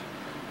allowed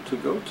to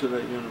go to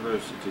that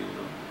university, you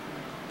know.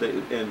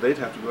 and they'd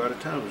have to go out of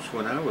town. Because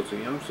when I was a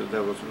youngster,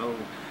 there was no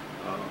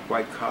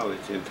white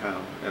college in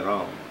town at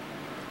all.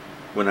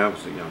 When I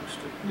was a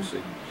youngster, you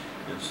see,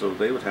 and so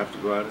they would have to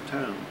go out of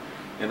town.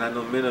 And I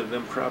know many of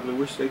them probably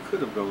wish they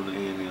could have gone to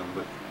A&M,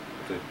 but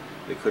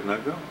they could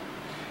not go.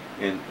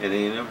 And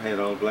A&M had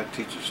all black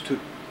teachers too.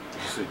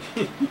 You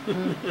see.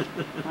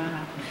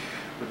 Wow.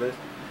 But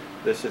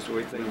that's just the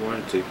way they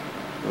wanted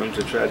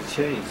to try to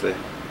change that.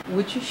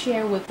 Would you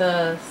share with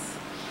us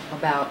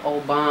about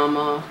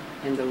Obama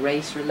and the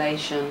race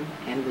relation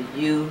and the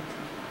youth,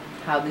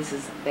 how this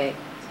is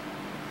affected?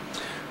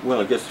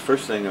 Well, I guess the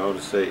first thing I ought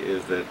to say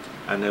is that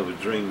I never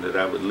dreamed that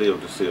I would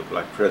live to see a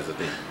black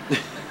president.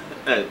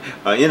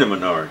 Any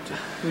minority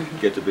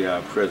get to be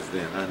our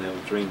president. I never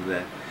dreamed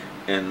that.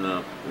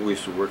 And we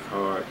used to work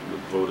hard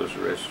with voters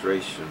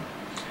registration,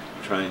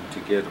 trying to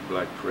get a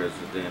black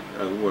president.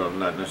 Well,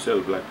 not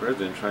necessarily a black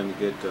president, trying to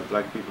get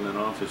black people in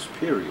office,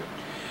 period.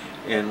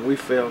 And we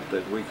felt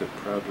that we could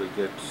probably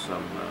get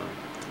some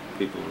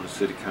people on the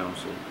city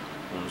council,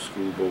 on the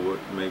school board,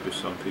 maybe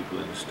some people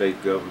in the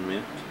state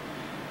government.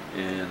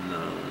 And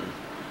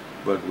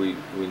but we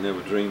never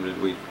dreamed that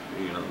we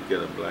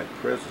get a black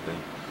president.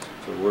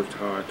 So we worked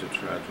hard to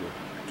try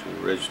to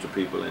register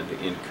people and to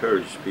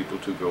encourage people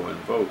to go and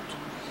vote.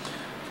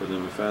 So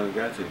then we finally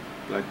got the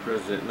black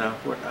president. Now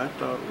what I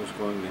thought was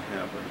going to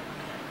happen,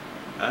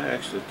 I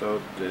actually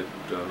thought that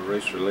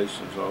race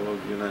relations all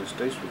over the United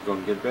States was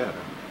going to get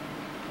better.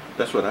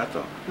 That's what I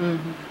thought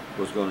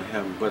was going to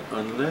happen. But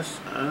unless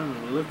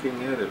I'm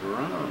looking at it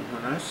wrong,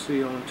 when I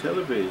see on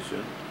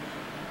television,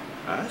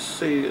 I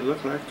see it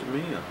look like to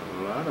me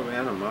a lot of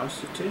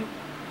animosity.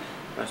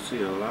 I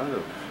see a lot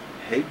of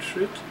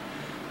hatred,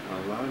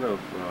 a lot of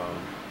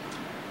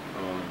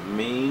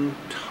mean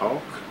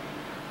talk,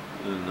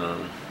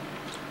 and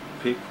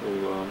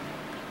people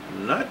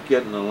not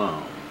getting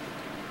along.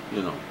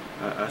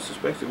 I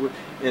suspect it would.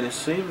 And it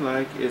seemed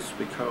like it's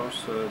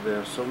because there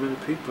are so many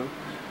people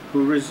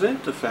who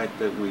resent the fact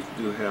that we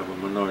do have a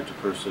minority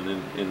person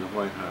in the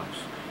White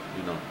House,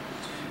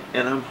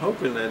 And I'm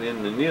hoping that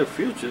in the near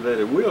future that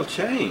it will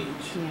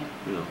change.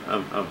 Yeah.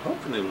 I'm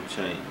hoping it will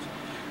change.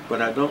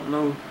 But I don't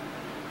know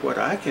what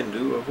I can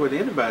do or what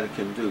anybody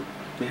can do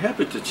to help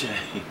it to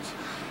change.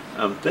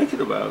 I'm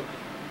thinking about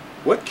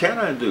what can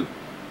I do?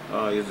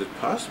 Is it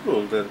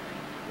possible that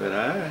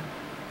I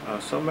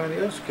somebody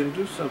else can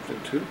do something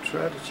to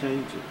try to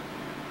change it?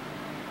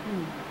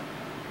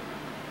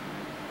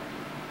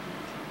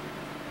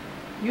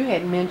 You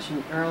had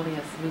mentioned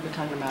earlier, we were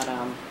talking about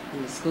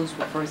when the schools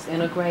were first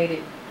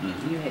integrated,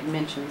 you had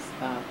mentioned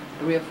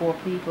 3 or 4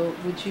 people.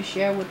 Would you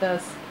share with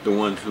us? The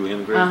ones who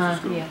integrated the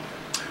school? Yeah.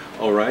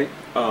 All right.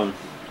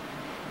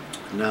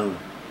 Now,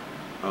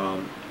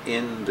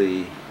 in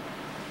the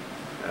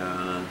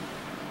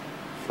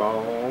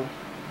fall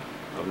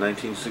of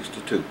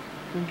 1962,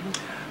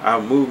 our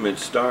movement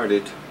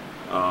started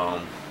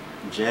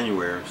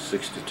January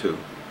 62.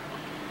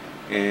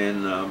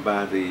 And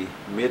by the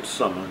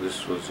midsummer,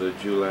 this was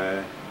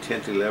July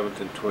 10th, 11th,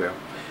 and 12th,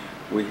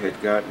 we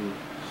had gotten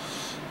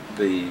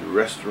the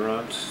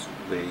restaurants,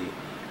 the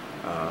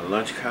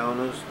lunch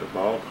counters, the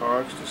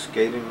ballparks, the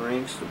skating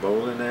rinks, the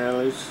bowling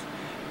alleys,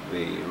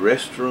 the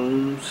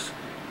restrooms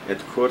at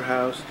the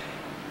courthouse,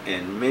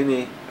 and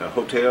many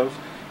hotels,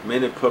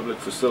 many public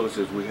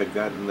facilities. We had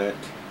gotten that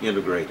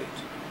integrated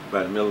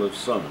by the middle of the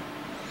summer.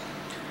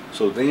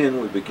 So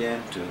then we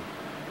began to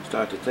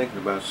start to thinking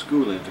about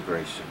school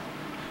integration.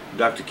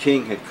 Dr.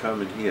 King had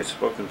come and he had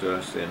spoken to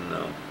us in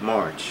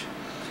March,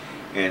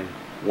 and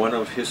one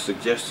of his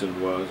suggestions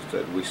was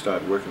that we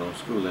start working on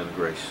school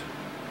integration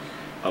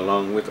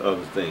along with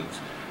other things.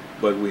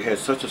 But we had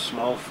such a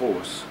small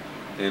force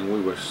and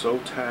we were so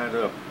tied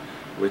up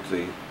with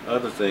the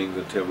other things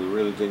until we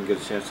really didn't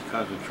get a chance to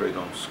concentrate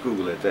on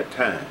school at that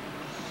time.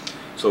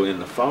 So in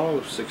the fall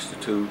of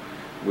 '62,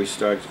 we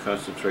started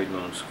concentrating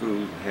on school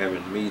and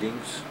having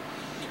meetings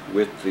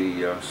with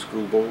the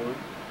school board.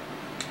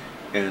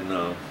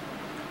 And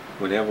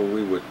whenever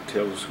we would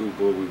tell the school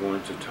board we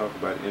wanted to talk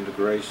about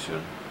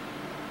integration,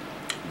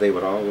 they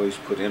would always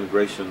put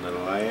integration the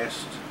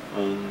last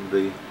on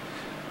the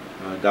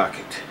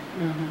docket.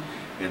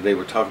 And they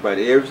would talk about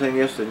everything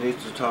else they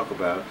needed to talk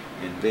about,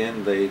 and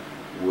then they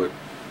would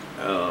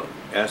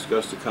ask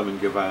us to come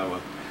and give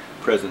our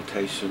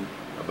presentation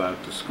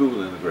about the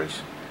school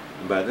integration.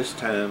 And by this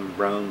time,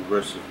 Brown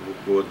versus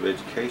Board of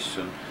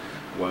Education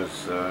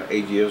was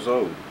 8 years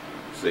old.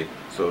 See,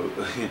 so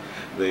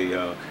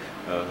the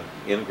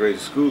integrated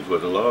schools were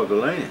the law of the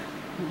land.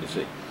 You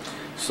see,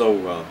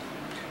 so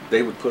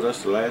they would put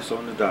us the last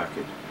on the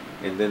docket,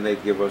 and then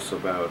they'd give us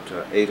about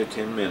 8 or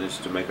 10 minutes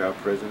to make our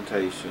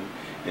presentation,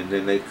 and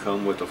then they'd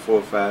come with a 4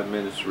 or 5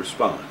 minutes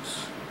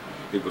response.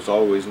 It was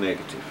always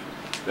negative.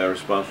 Their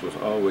response was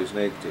always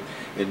negative.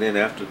 And then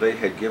after they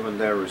had given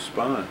their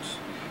response,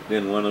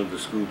 then one of the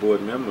school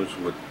board members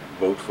would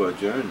vote for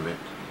adjournment,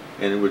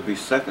 and it would be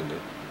seconded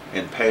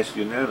and passed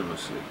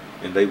unanimously.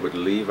 And they would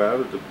leave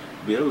out of the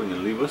building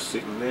and leave us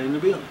sitting there in the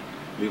building.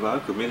 Leave our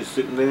committee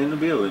sitting there in the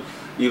building,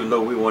 even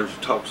though we wanted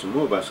to talk some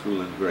more about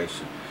school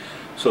integration.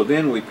 So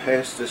then we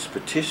passed this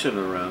petition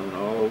around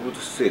all over the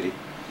city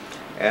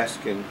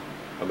asking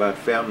about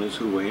families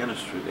who were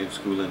interested in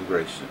school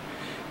integration.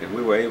 And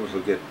we were able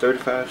to get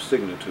 35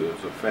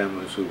 signatures of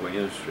families who were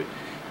interested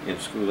in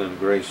school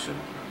integration.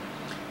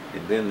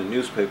 And then the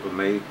newspaper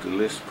made the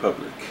list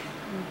public.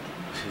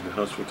 Okay. The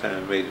Huntsville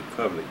Times made it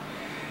public.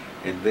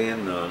 And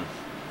then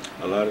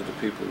a lot of the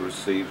people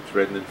received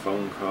threatening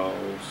phone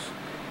calls,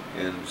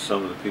 and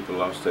some of the people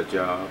lost their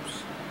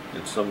jobs,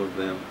 and some of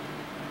them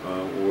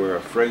were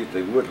afraid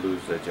they would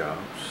lose their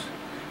jobs,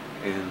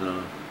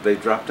 and they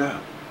dropped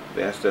out.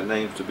 They asked their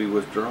names to be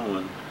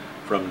withdrawn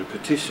from the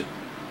petition.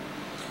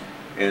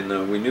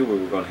 And we knew we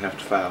were going to have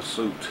to file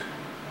suit.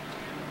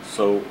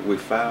 So we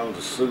filed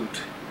the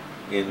suit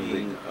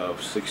in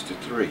of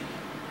 '63.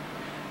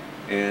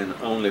 And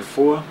only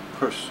 4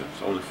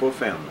 persons, only 4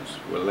 families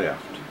were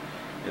left.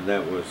 And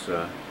that was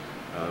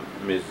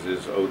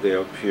Mrs.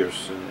 Odell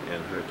Pearson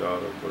and her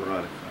daughter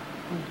Veronica.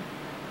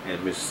 Mm-hmm.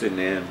 And Miss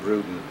Sidney Ann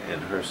Bruton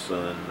and her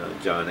son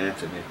John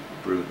Anthony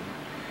Bruton.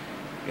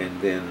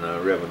 And then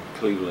Reverend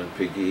Cleveland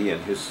Piggy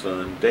and his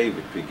son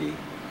David Piggy.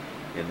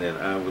 And then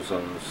I was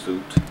on the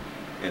suit,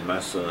 and my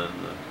son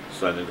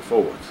Sonnie the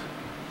Fourth.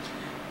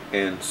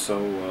 And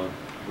so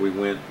we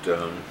went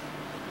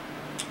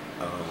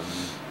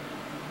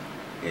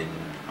in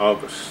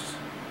August,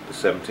 the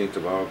 17th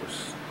of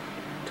August,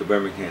 to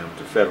Birmingham,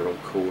 to federal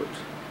court,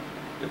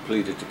 and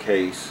pleaded the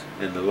case,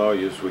 and the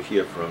lawyers were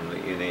here from the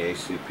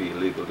NAACP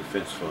Legal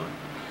Defense Fund.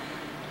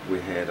 We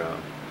had a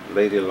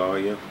lady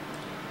lawyer,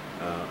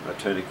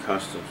 Attorney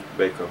Constance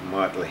Baker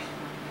Motley,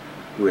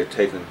 who had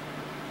taken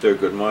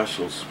Thurgood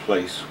Marshall's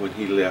place when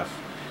he left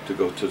to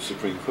go to the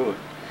Supreme Court.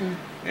 Mm.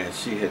 And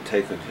she had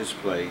taken his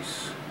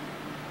place,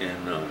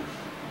 and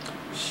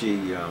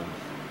she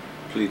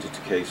pleaded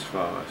the case for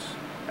us.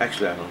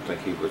 Actually, I don't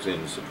think he was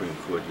in the Supreme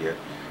Court yet,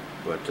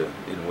 but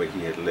anyway,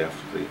 he had left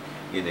the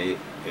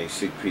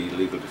NAACP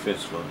Legal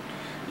Defense Fund.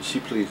 And she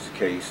pleaded the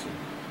case,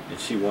 and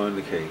she won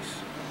the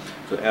case.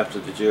 So after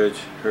the judge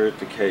heard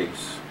the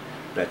case,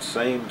 that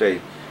same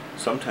day,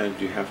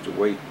 sometimes you have to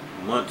wait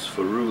months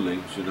for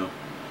rulings, you know.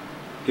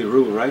 He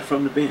ruled right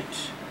from the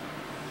bench.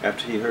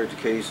 After he heard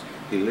the case,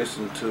 he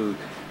listened to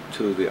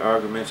the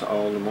arguments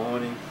all the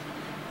morning.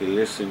 He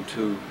listened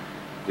to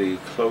the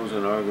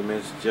closing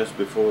arguments just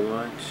before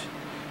lunch.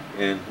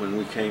 And when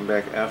we came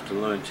back after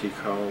lunch, he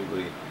called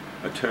the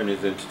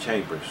attorneys into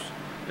chambers.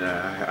 And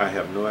I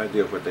have no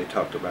idea what they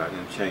talked about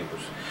in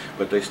chambers,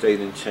 but they stayed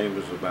in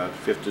chambers about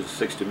 50 to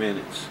 60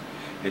 minutes.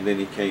 And then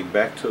he came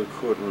back to the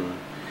courtroom,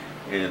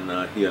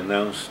 and he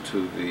announced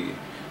to the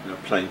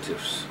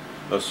plaintiffs,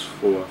 us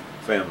 4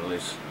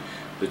 families,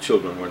 the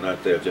children were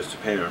not there, just the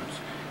parents.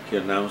 He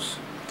announced,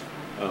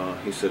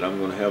 he said, I'm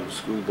going to have the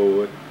school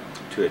board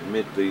to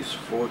admit these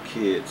 4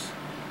 kids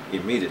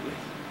immediately.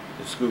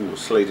 The school was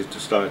slated to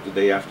start the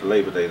day after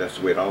Labor Day. That's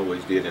the way it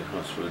always did in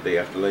Huntsville, the day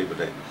after Labor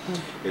Day.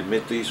 Mm-hmm.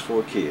 Admit these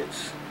 4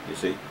 kids, you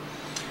see.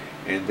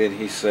 And then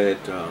he said,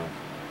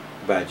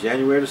 by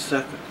January the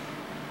 2nd,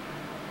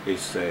 he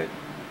said,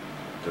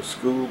 the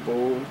school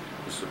board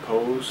is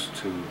supposed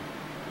to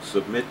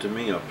submit to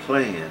me a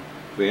plan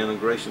for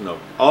integration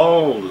of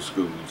all the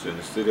schools in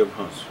the city of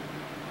Huntsville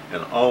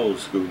and all the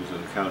schools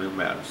in the county of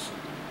Madison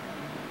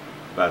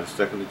by the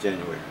 2nd of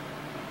January,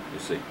 you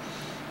see.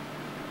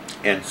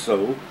 And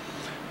so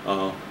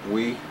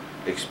we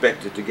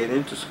expected to get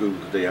into school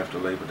the day after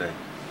Labor Day.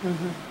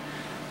 Mm-hmm.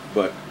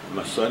 But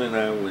my son and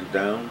I went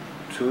down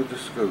to the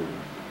school,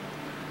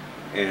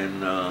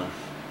 and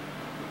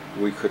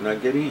we could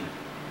not get in.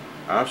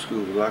 Our school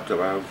was locked up.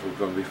 Ours was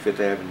going to be Fifth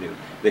Avenue.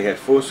 They had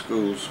 4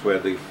 schools where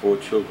the 4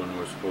 children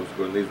were supposed to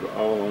go, and these were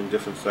all on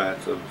different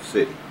sides of the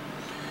city.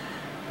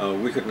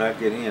 We could not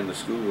get in. The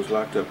school was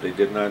locked up. They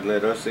did not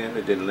let us in.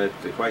 They didn't let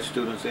the white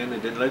students in. They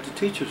didn't let the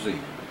teachers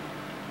in.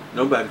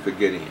 Nobody could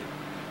get in.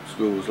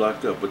 School was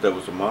locked up, but there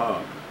was a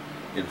mob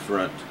in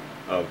front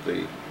of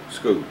the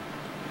school.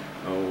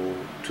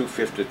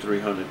 250,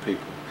 300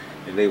 people.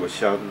 And they were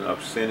shouting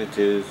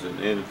obscenities and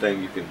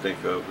anything you can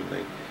think of, and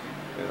they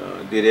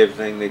did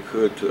everything they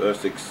could to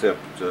us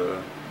except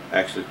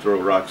actually throw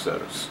rocks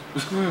at us.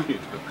 Mm. You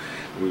know,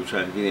 we were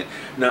trying to get in.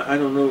 Now, I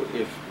don't know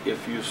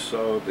if you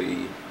saw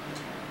the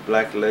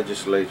black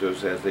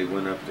legislators as they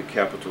went up the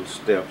Capitol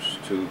steps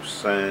to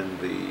sign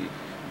the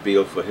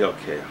bill for health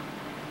care.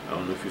 I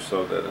don't know if you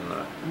saw that or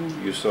not.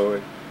 Mm. You saw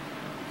it?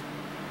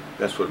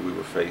 That's what we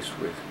were faced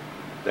with.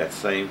 That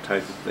same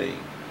type of thing.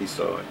 He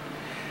saw it.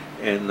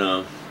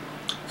 And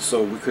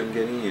so we couldn't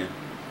get in.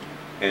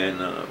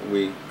 And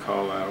we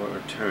called our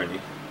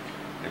attorney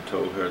and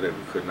told her that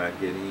we could not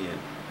get in.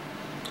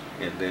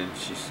 And then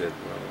she said,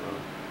 well,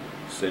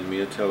 send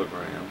me a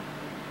telegram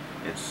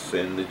and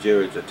send the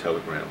judge a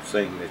telegram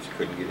saying that you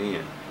couldn't get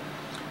in.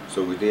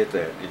 So we did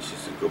that. And she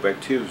said, go back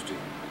Tuesday.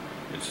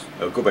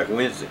 Go back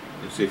Wednesday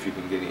and see if you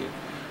can get in.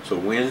 So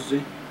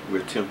Wednesday,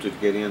 we attempted to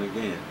get in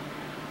again.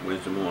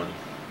 Wednesday morning.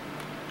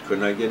 Could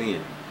not get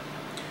in.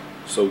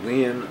 So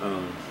then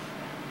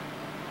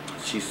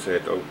she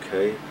said,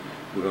 okay,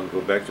 we're going to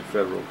go back to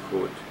federal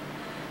court.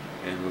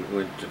 And we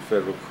went to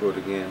federal court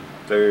again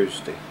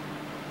Thursday.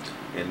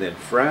 And then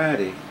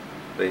Friday,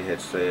 they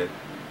had said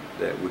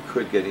that we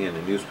could get in.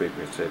 The newspaper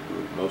had said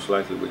we most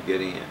likely would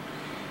get in.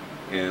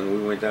 And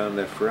we went down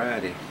that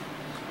Friday,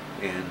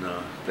 and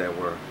there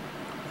were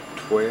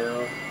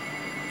 12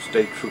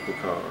 state trooper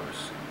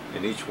cars,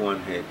 and each one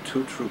had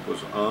 2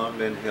 troopers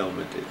armed and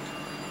helmeted,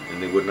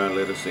 and they would not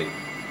let us in.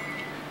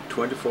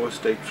 24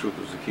 state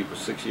troopers to keep a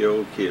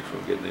 6-year-old kid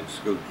from getting in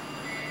school.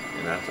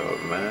 And I thought,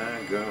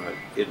 my God,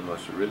 it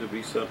must really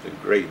be something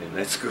great in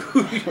that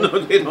school. You know,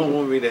 they don't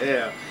want me to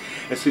have.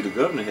 And see, the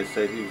governor had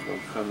said he was going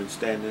to come and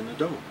stand in the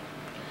door.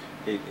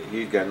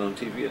 He got on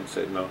TV and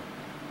said, no,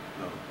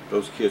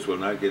 those kids will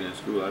not get in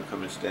school. I'll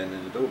come and stand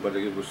in the door. But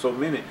it was so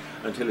many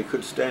until he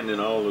couldn't stand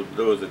in all of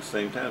the doors at the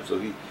same time. So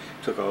he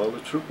took all the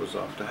troopers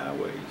off the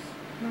highways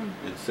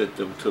and sent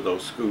them to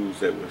those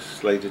schools that were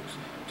slated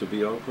to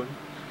be open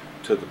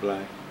to the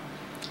black.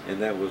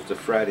 And that was the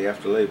Friday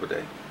after Labor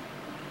Day.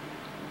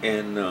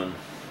 And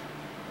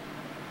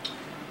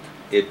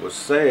it was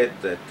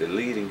said that the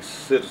leading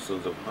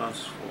citizens of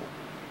Huntsville,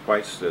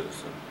 white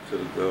citizens, to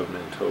the governor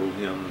and told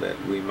him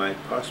that we might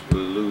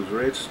possibly lose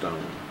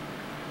Redstone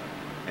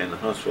and the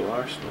Huntsville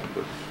Arsenal.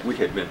 But we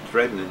had been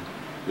threatening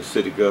the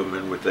city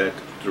government with that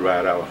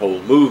throughout our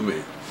whole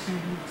movement.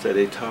 So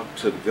they talked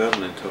to the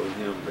governor and told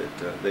him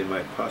that they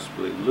might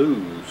possibly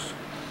lose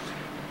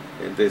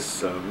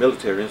this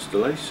military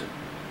installation.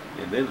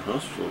 And then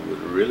Huntsville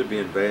would really be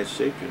in bad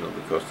shape, you know,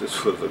 because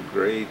this was a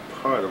great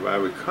part of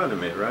our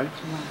economy, right?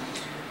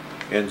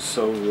 And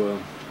so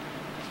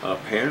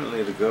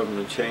apparently the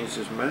governor changed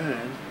his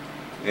mind,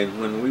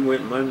 and when we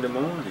went Monday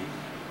morning,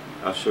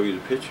 I'll show you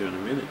the picture in a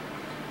minute,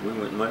 we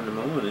went Monday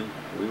morning,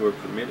 we were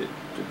permitted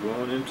to go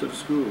on into the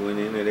school, went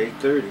in at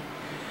 8:30,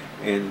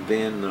 and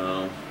then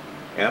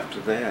after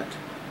that,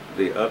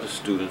 the other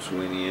students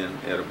went in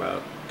at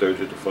about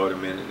 30 to 40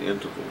 minute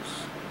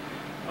intervals.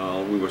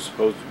 We were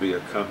supposed to be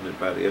accompanied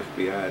by the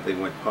FBI. They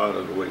went part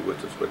of the way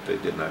with us, but they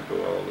did not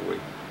go all the way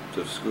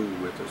to the school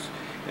with us.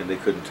 And they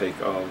couldn't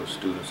take all the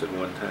students at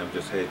one time,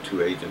 just had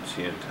 2 agents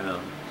here in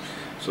town.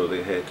 So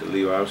they had to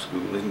leave our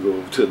school and go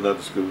over to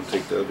another school and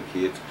take the other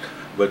kids.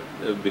 But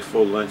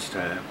before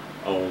lunchtime,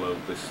 all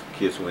of the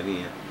kids went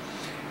in.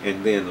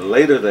 And then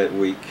later that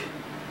week,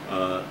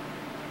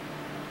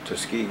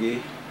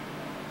 Tuskegee,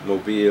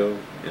 Mobile,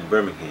 and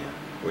Birmingham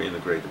were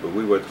integrated, but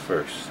we were the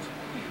first.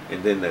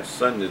 And then that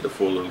Sunday, the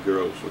 4 little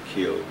girls were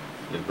killed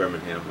in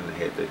Birmingham when they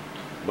had that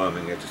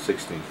bombing at the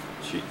 16th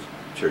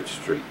Church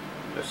Street,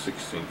 that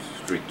 16th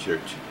Street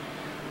Church,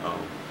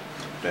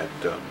 that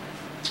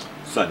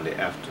Sunday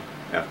after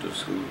the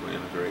schools were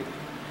integrated.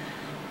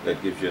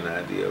 That gives you an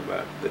idea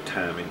about the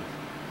timing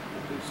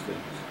of these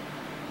things.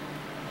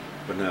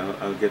 But now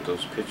I'll get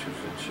those pictures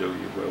and show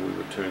you where we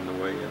were turned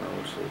away and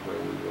also where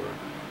we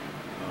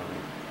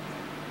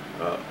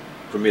were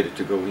permitted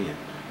to go in.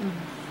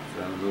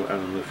 So I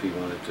don't know if he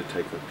wanted to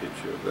take a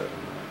picture of that or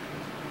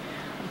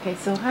not. Okay,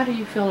 so how do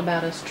you feel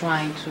about us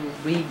trying to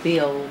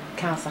rebuild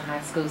Councill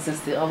High School since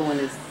the other one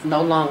is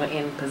no longer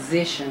in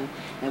position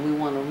and we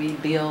want to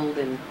rebuild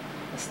and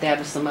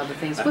establish some other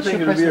things? What's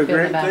your personal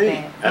feeling about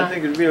that? I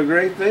think it'd be a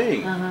great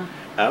thing.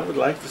 I would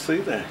like to see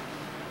that.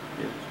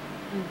 Yes.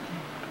 Okay.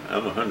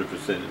 I'm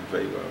 100% in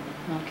favor of it.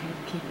 Okay,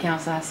 keep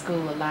Councill High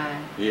School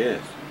alive.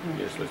 Yes,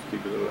 yes, let's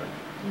keep it alive.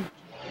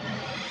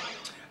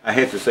 I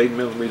had this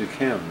 8mm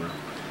camera,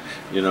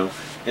 you know,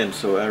 and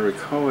so I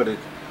recorded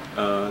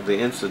the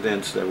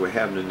incidents that were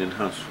happening in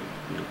Huntsville,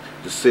 you know,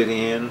 the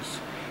sit-ins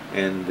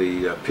and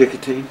the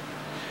picketing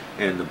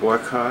and the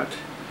boycott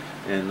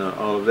and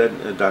all of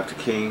that. Dr.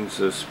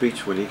 King's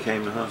speech when he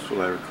came to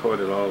Huntsville, I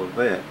recorded all of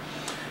that.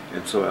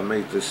 And so I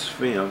made this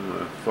film,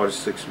 a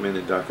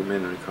 46-minute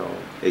documentary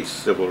called A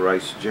Civil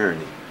Rights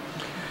Journey.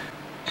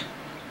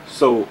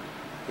 So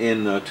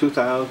in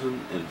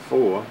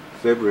 2004,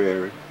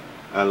 February,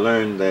 I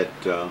learned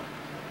that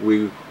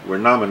we were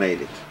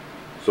nominated.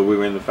 So we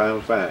were in the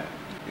Final 5.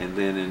 And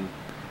then in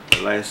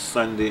the last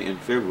Sunday in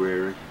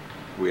February,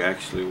 we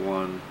actually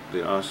won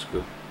the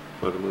Oscar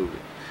for the movie.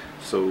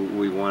 So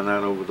we won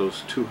out over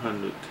those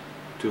 200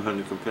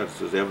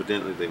 competitors.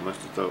 Evidently, they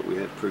must have thought we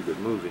had a pretty good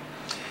movie.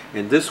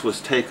 And this was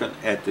taken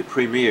at the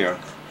premiere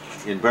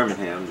in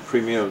Birmingham. The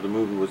premiere of the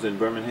movie was in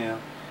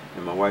Birmingham,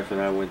 and my wife and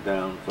I went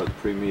down for the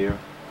premiere,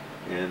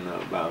 and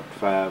about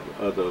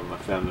 5 other of my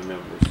family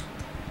members.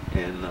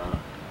 And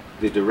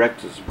the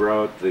directors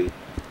brought the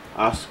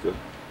Oscar,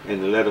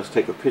 and they let us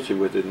take a picture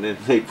with it, and then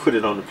they put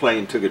it on the plane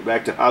and took it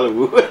back to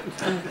Hollywood.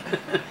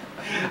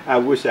 I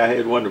wish I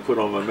had one to put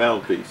on my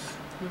mantelpiece.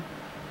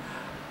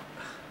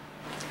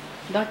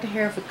 Dr.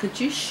 Hereford, could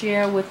you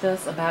share with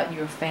us about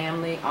your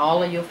family,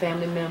 all of your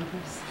family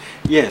members?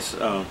 Yes,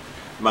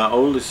 my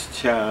oldest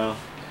child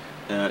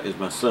is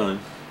my son.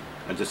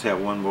 I just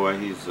have one boy.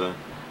 He's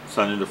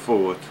Sonnie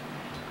Hereford,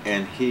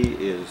 and he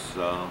is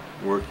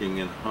working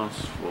in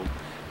Huntsville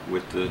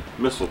with the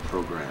missile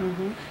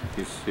program.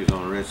 He's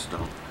on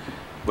Redstone.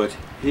 But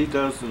he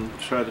doesn't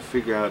try to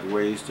figure out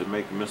ways to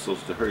make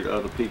missiles to hurt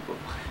other people.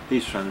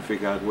 He's trying to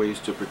figure out ways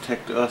to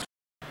protect us.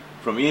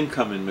 from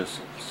incoming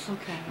missiles.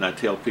 Okay. And I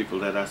tell people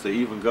that, I say,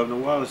 even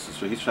Governor Wallace is,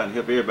 so he's trying to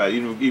help everybody,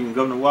 even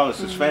Governor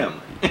Wallace's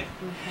family.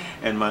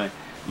 And my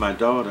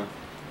daughter,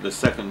 the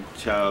second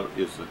child,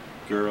 is a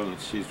girl, and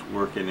she's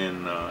working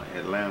in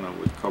Atlanta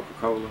with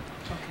Coca-Cola.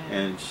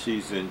 And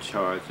she's in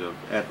charge of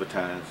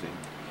advertising,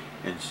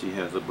 and she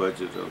has a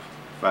budget of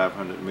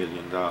 $500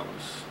 million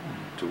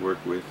to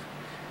work with.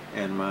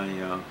 And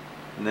my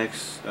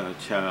next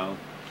child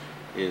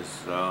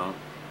is an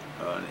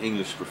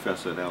English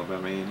professor at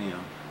Alabama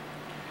A&M.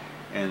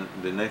 And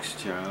the next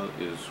child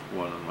is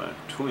one of my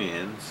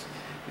twins,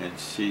 and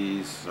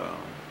she's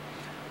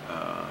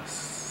a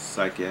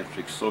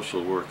psychiatric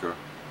social worker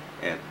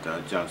at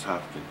Johns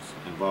Hopkins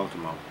in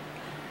Baltimore.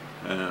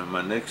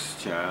 My next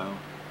child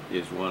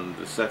is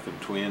the second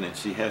twin, and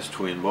she has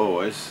twin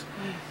boys.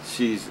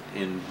 She's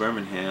in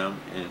Birmingham,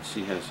 and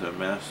she has her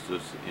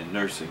master's in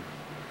nursing.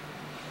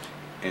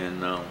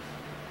 And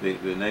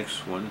the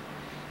next one,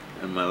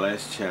 and my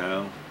last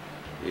child,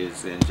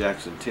 is in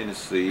Jackson,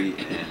 Tennessee,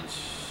 and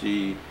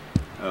she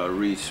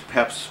reads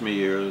pap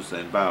smears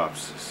and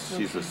biopsies.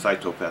 She's a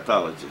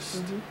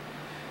cytopathologist.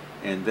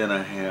 And then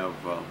I have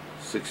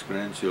 6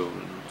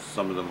 grandchildren.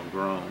 Some of them are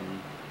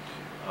grown.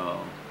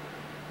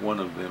 One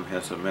of them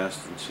has a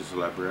master's, and she's a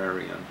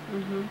librarian.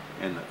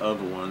 And the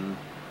other one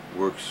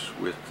works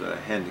with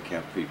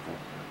handicapped people.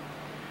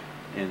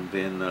 And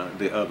then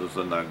the others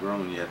are not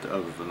grown yet.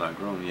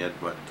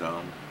 But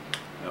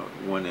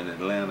one in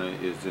Atlanta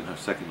is in her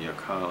second year of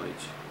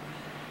college.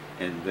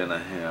 And then I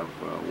have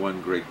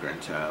one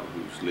great-grandchild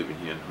who's living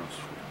here in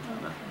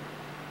Huntsville.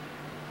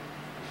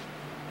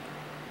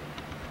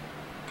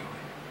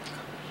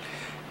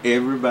 Okay.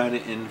 Everybody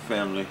in the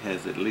family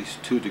has at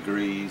least 2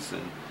 degrees,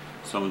 and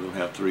some of them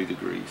have 3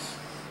 degrees.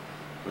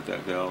 But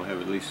they all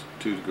have at least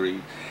 2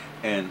 degrees.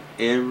 And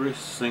every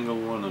single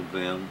one of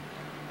them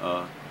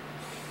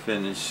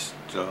finished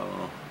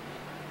an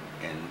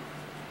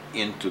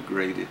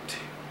integrated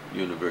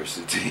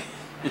university.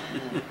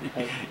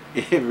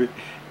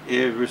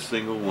 Every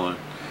single one.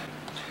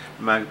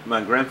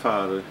 My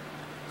grandfather,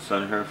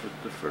 Sonnie Hereford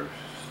I,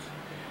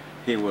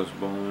 he was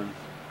born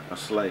a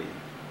slave.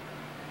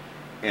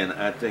 And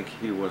I think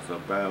he was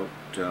about,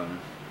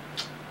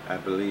 I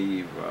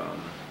believe,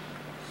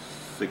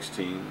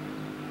 15,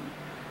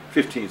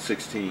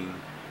 16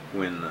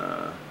 when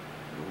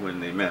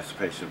the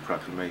Emancipation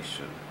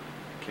Proclamation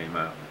came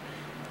out.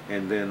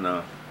 And then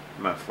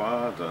my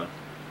father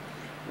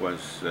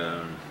was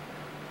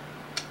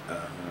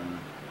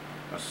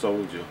a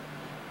soldier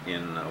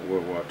in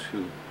World War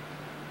II.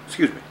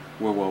 Excuse me,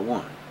 World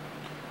War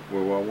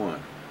I.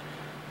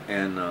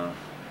 And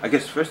I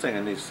guess the first thing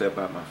I need to say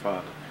about my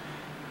father,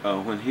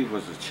 when he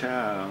was a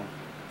child,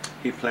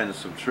 he planted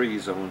some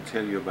trees. I want to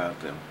tell you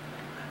about them.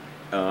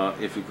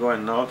 If you're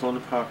going north on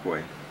the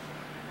Parkway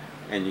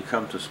and you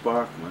come to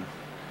Sparkman,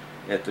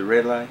 at the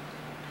red light,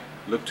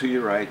 look to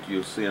your right,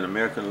 you'll see an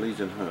American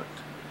Legion hut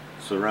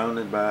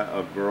surrounded by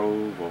a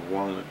grove of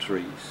walnut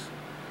trees.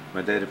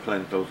 My daddy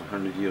planted those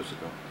 100 years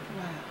ago.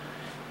 Wow.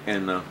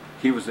 And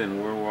he was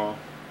in World War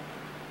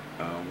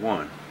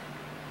I.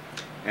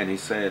 And he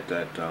said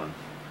that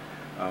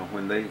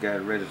when they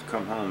got ready to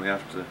come home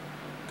after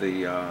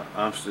the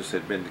armistice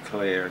had been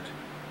declared,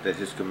 that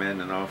his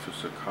commanding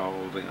officer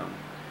called them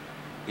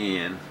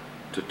in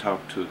to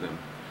talk to them,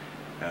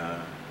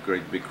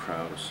 great big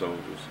crowd of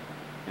soldiers.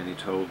 And he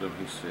told them,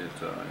 he said,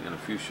 in a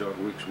few short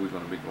weeks we're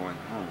going to be going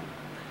home.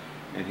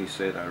 And he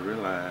said, I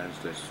realize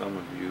that some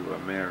of you are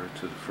married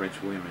to the French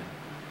women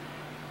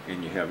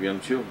and you have young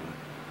children.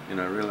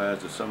 And I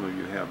realize that some of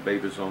you have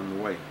babies on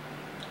the way.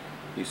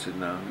 He said,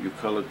 now, you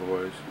colored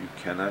boys, you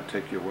cannot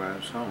take your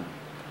wives home.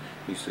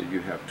 He said,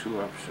 you have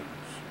 2 options.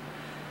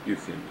 You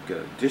can get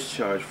a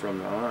discharge from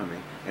the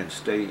army and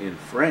stay in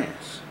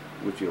France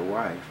with your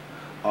wife,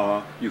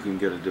 or you can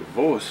get a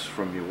divorce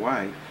from your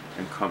wife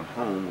and come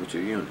home with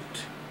your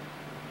unit.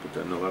 But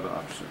there are no other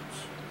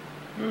options.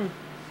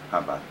 How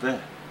about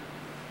that?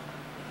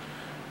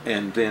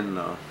 And then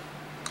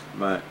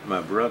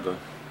my brother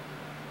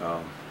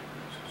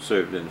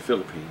served in the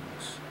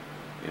Philippines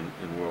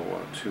in World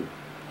War II.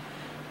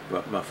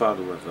 But my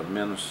father was a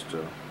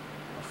minister,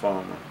 a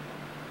farmer,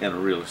 and a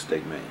real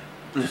estate man.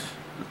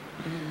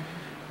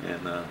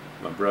 And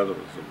my brother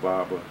was a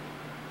barber,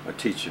 a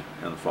teacher,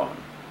 and a farmer.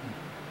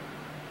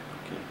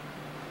 Okay.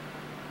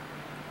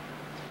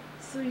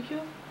 So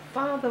your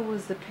father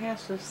was the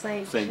pastor of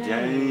St.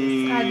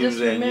 James. I just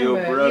remember. And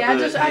your brother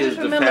I just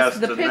remember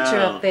the picture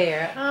now. up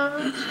there.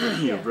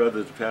 Your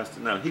brother's the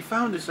pastor now. He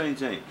founded St.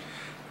 James.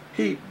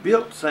 He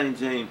built St.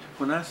 James.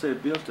 When I say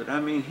built it, I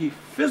mean he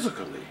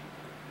physically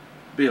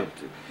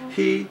built it.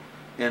 He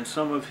and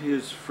some of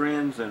his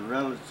friends and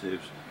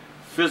relatives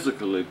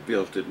physically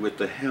built it with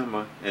the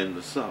hammer and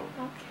the saw.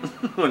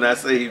 Okay. When I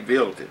say he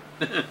built it.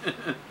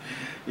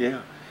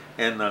 Yeah.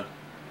 And I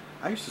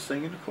used to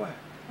sing in the choir.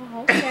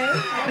 Oh, okay.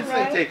 All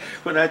right.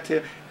 When I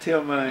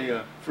tell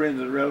my friends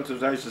and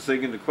relatives I used to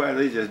sing in the choir,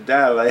 they just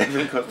die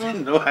laughing because they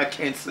know I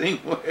can't sing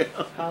well.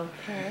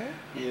 Okay.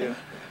 Yeah.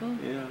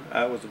 Yeah.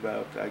 I was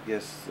about, I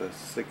guess,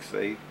 6,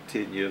 8,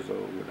 10 years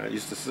old when I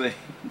used to sing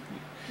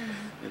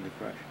in the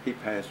choir. He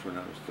passed when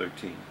I was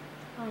 13.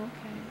 Oh, okay.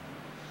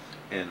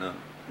 And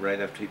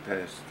right after he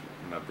passed,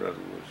 my brother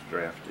was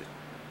drafted.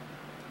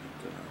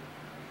 And,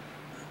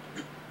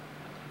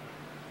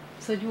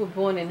 so you were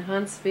born in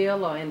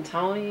Huntsville or in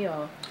Tony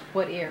or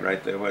what area?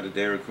 right there where the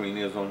Dairy Queen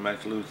is on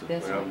Max Luther.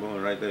 That's where right. I'm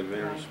going, right there,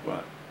 very Right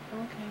spot.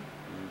 there. Okay.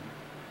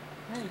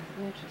 That is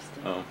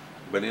interesting.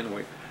 But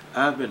anyway,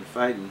 I've been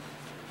fighting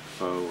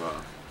for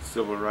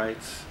civil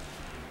rights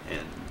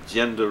and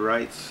gender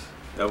rights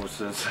ever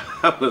since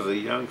I was a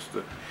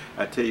youngster.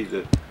 I tell you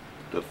that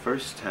the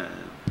first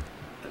time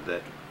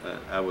that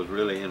I was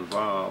really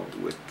involved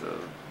with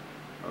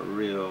a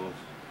real,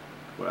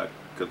 what I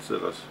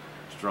consider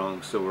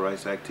strong civil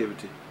rights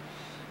activity,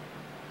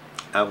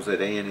 I was at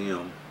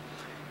A&M,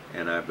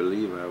 and I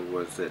believe I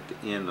was at the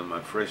end of my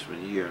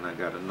freshman year, and I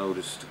got a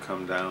notice to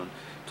come down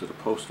to the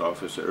post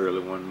office early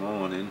one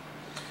morning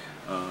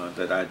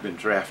that I'd been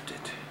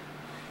drafted.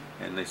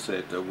 And they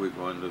said that we're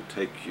going to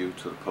take you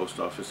to the post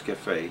office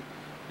cafe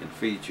and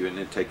feed you and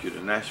then take you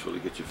to Nashville to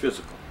get your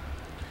physical.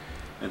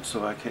 And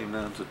so I came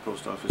down to the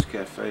post office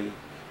cafe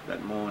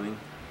that morning,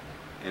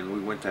 and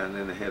we went down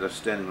there and they had us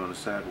standing on the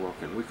sidewalk,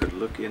 and we could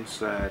look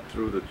inside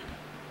through the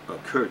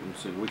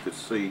curtains, and we could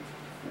see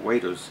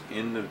waiters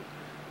in the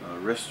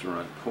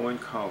restaurant pouring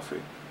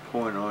coffee,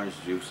 pouring orange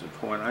juice, and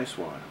pouring ice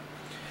water.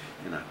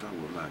 And I thought,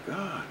 well, my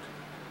God,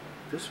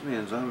 this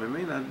man's army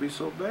may not be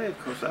so bad,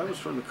 because I was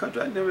from the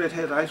country. I never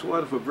had ice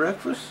water for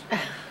breakfast,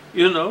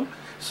 you know.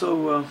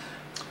 So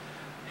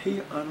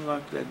he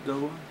unlocked that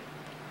door,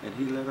 and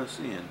he let us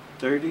in.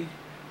 30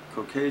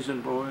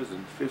 Caucasian boys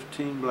and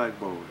 15 black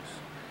boys.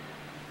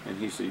 And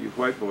he said, you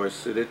white boys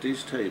sit at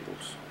these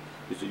tables.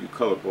 He said, you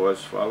colored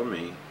boys follow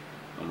me.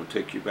 I'm going to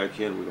take you back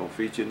here and we're going to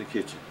feed you in the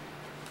kitchen.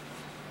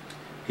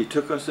 He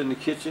took us in the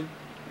kitchen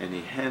and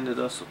he handed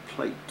us a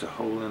plate to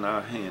hold in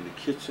our hand. The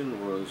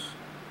kitchen was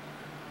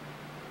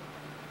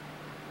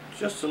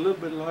just a little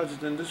bit larger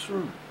than this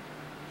room.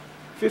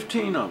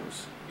 15 of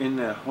us in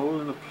there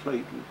holding a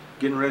plate,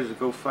 getting ready to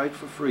go fight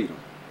for freedom.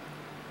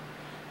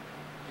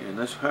 And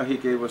that's how he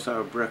gave us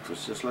our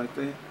breakfast, just like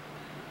that.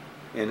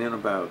 And in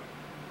about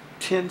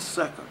 10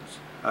 seconds,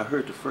 I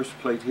heard the first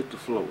plate hit the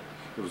floor.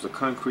 It was a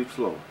concrete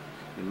floor.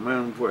 And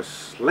my boy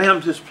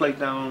slammed his plate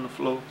down on the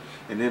floor,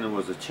 and then there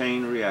was a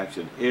chain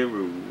reaction.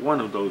 Every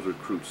one of those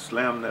recruits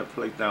slammed that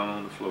plate down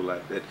on the floor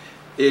like that.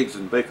 Eggs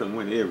and bacon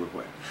went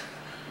everywhere.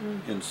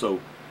 And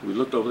so we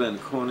looked over there in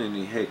the corner, and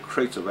he had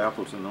crates of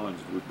apples and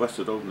oranges. We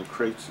busted open the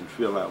crates and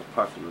filled our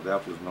pockets with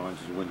apples and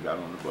oranges and went and got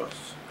on the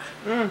bus.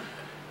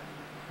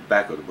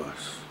 Back of the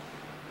bus.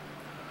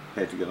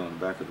 Had to get on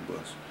the back of the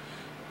bus.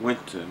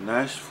 Went to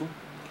Nashville,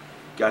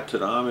 got to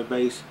the Army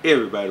base,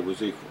 everybody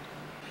was equal.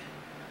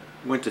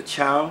 Went to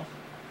chow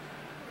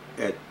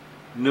at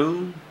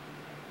noon,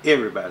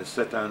 everybody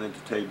sat down at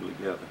the table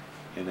together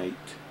and ate.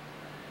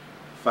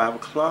 5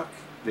 o'clock,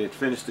 they had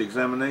finished the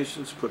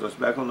examinations, put us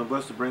back on the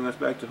bus to bring us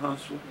back to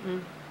Huntsville.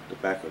 The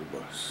back of the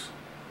bus.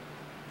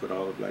 Put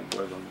all the black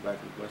boys on the back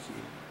of the bus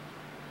again.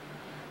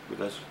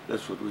 But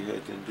that's what we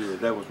had to endure.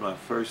 That was my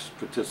first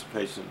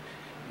participation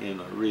in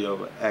a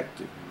real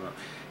active.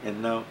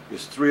 And now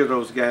there's 3 of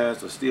those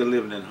guys are still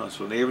living in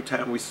Huntsville. And every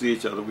time we see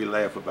each other, we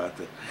laugh about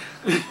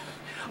that.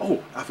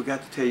 Oh, I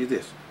forgot to tell you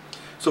this.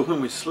 So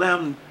when we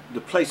slammed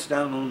the plates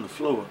down on the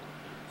floor,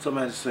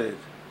 somebody said,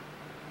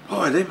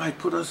 boy, they might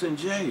put us in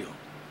jail.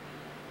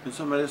 And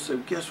somebody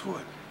said, guess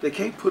what? They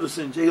can't put us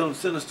in jail and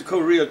send us to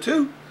Korea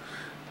too.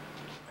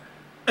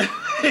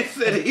 They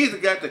said they either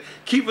got to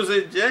keep us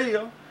in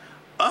jail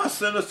or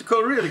send us to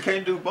Korea. They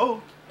can't do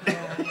both.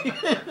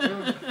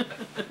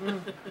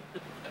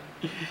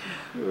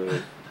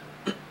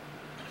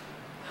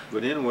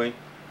 But anyway,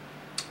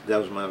 that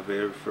was my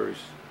very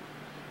first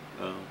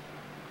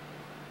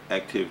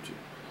activity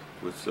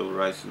with civil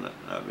rights, and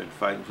I've been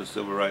fighting for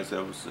civil rights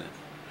ever since.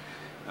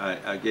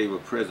 I gave a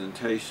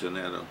presentation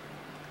at a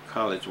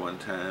college one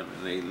time,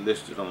 and they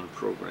listed on the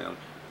program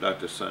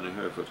Dr. Sonnie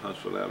Hereford,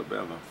 Huntsville,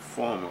 Alabama,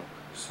 former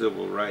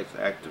civil rights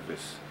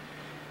activist.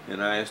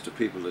 And I asked the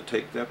people to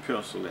take their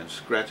pencil and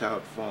scratch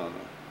out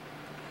former.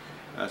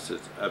 I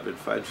said, I've been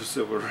fighting for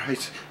civil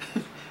rights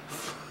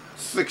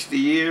 60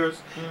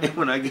 years, and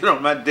when I get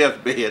on my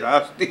deathbed,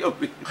 I'll still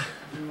be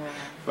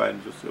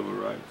fighting for civil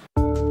rights.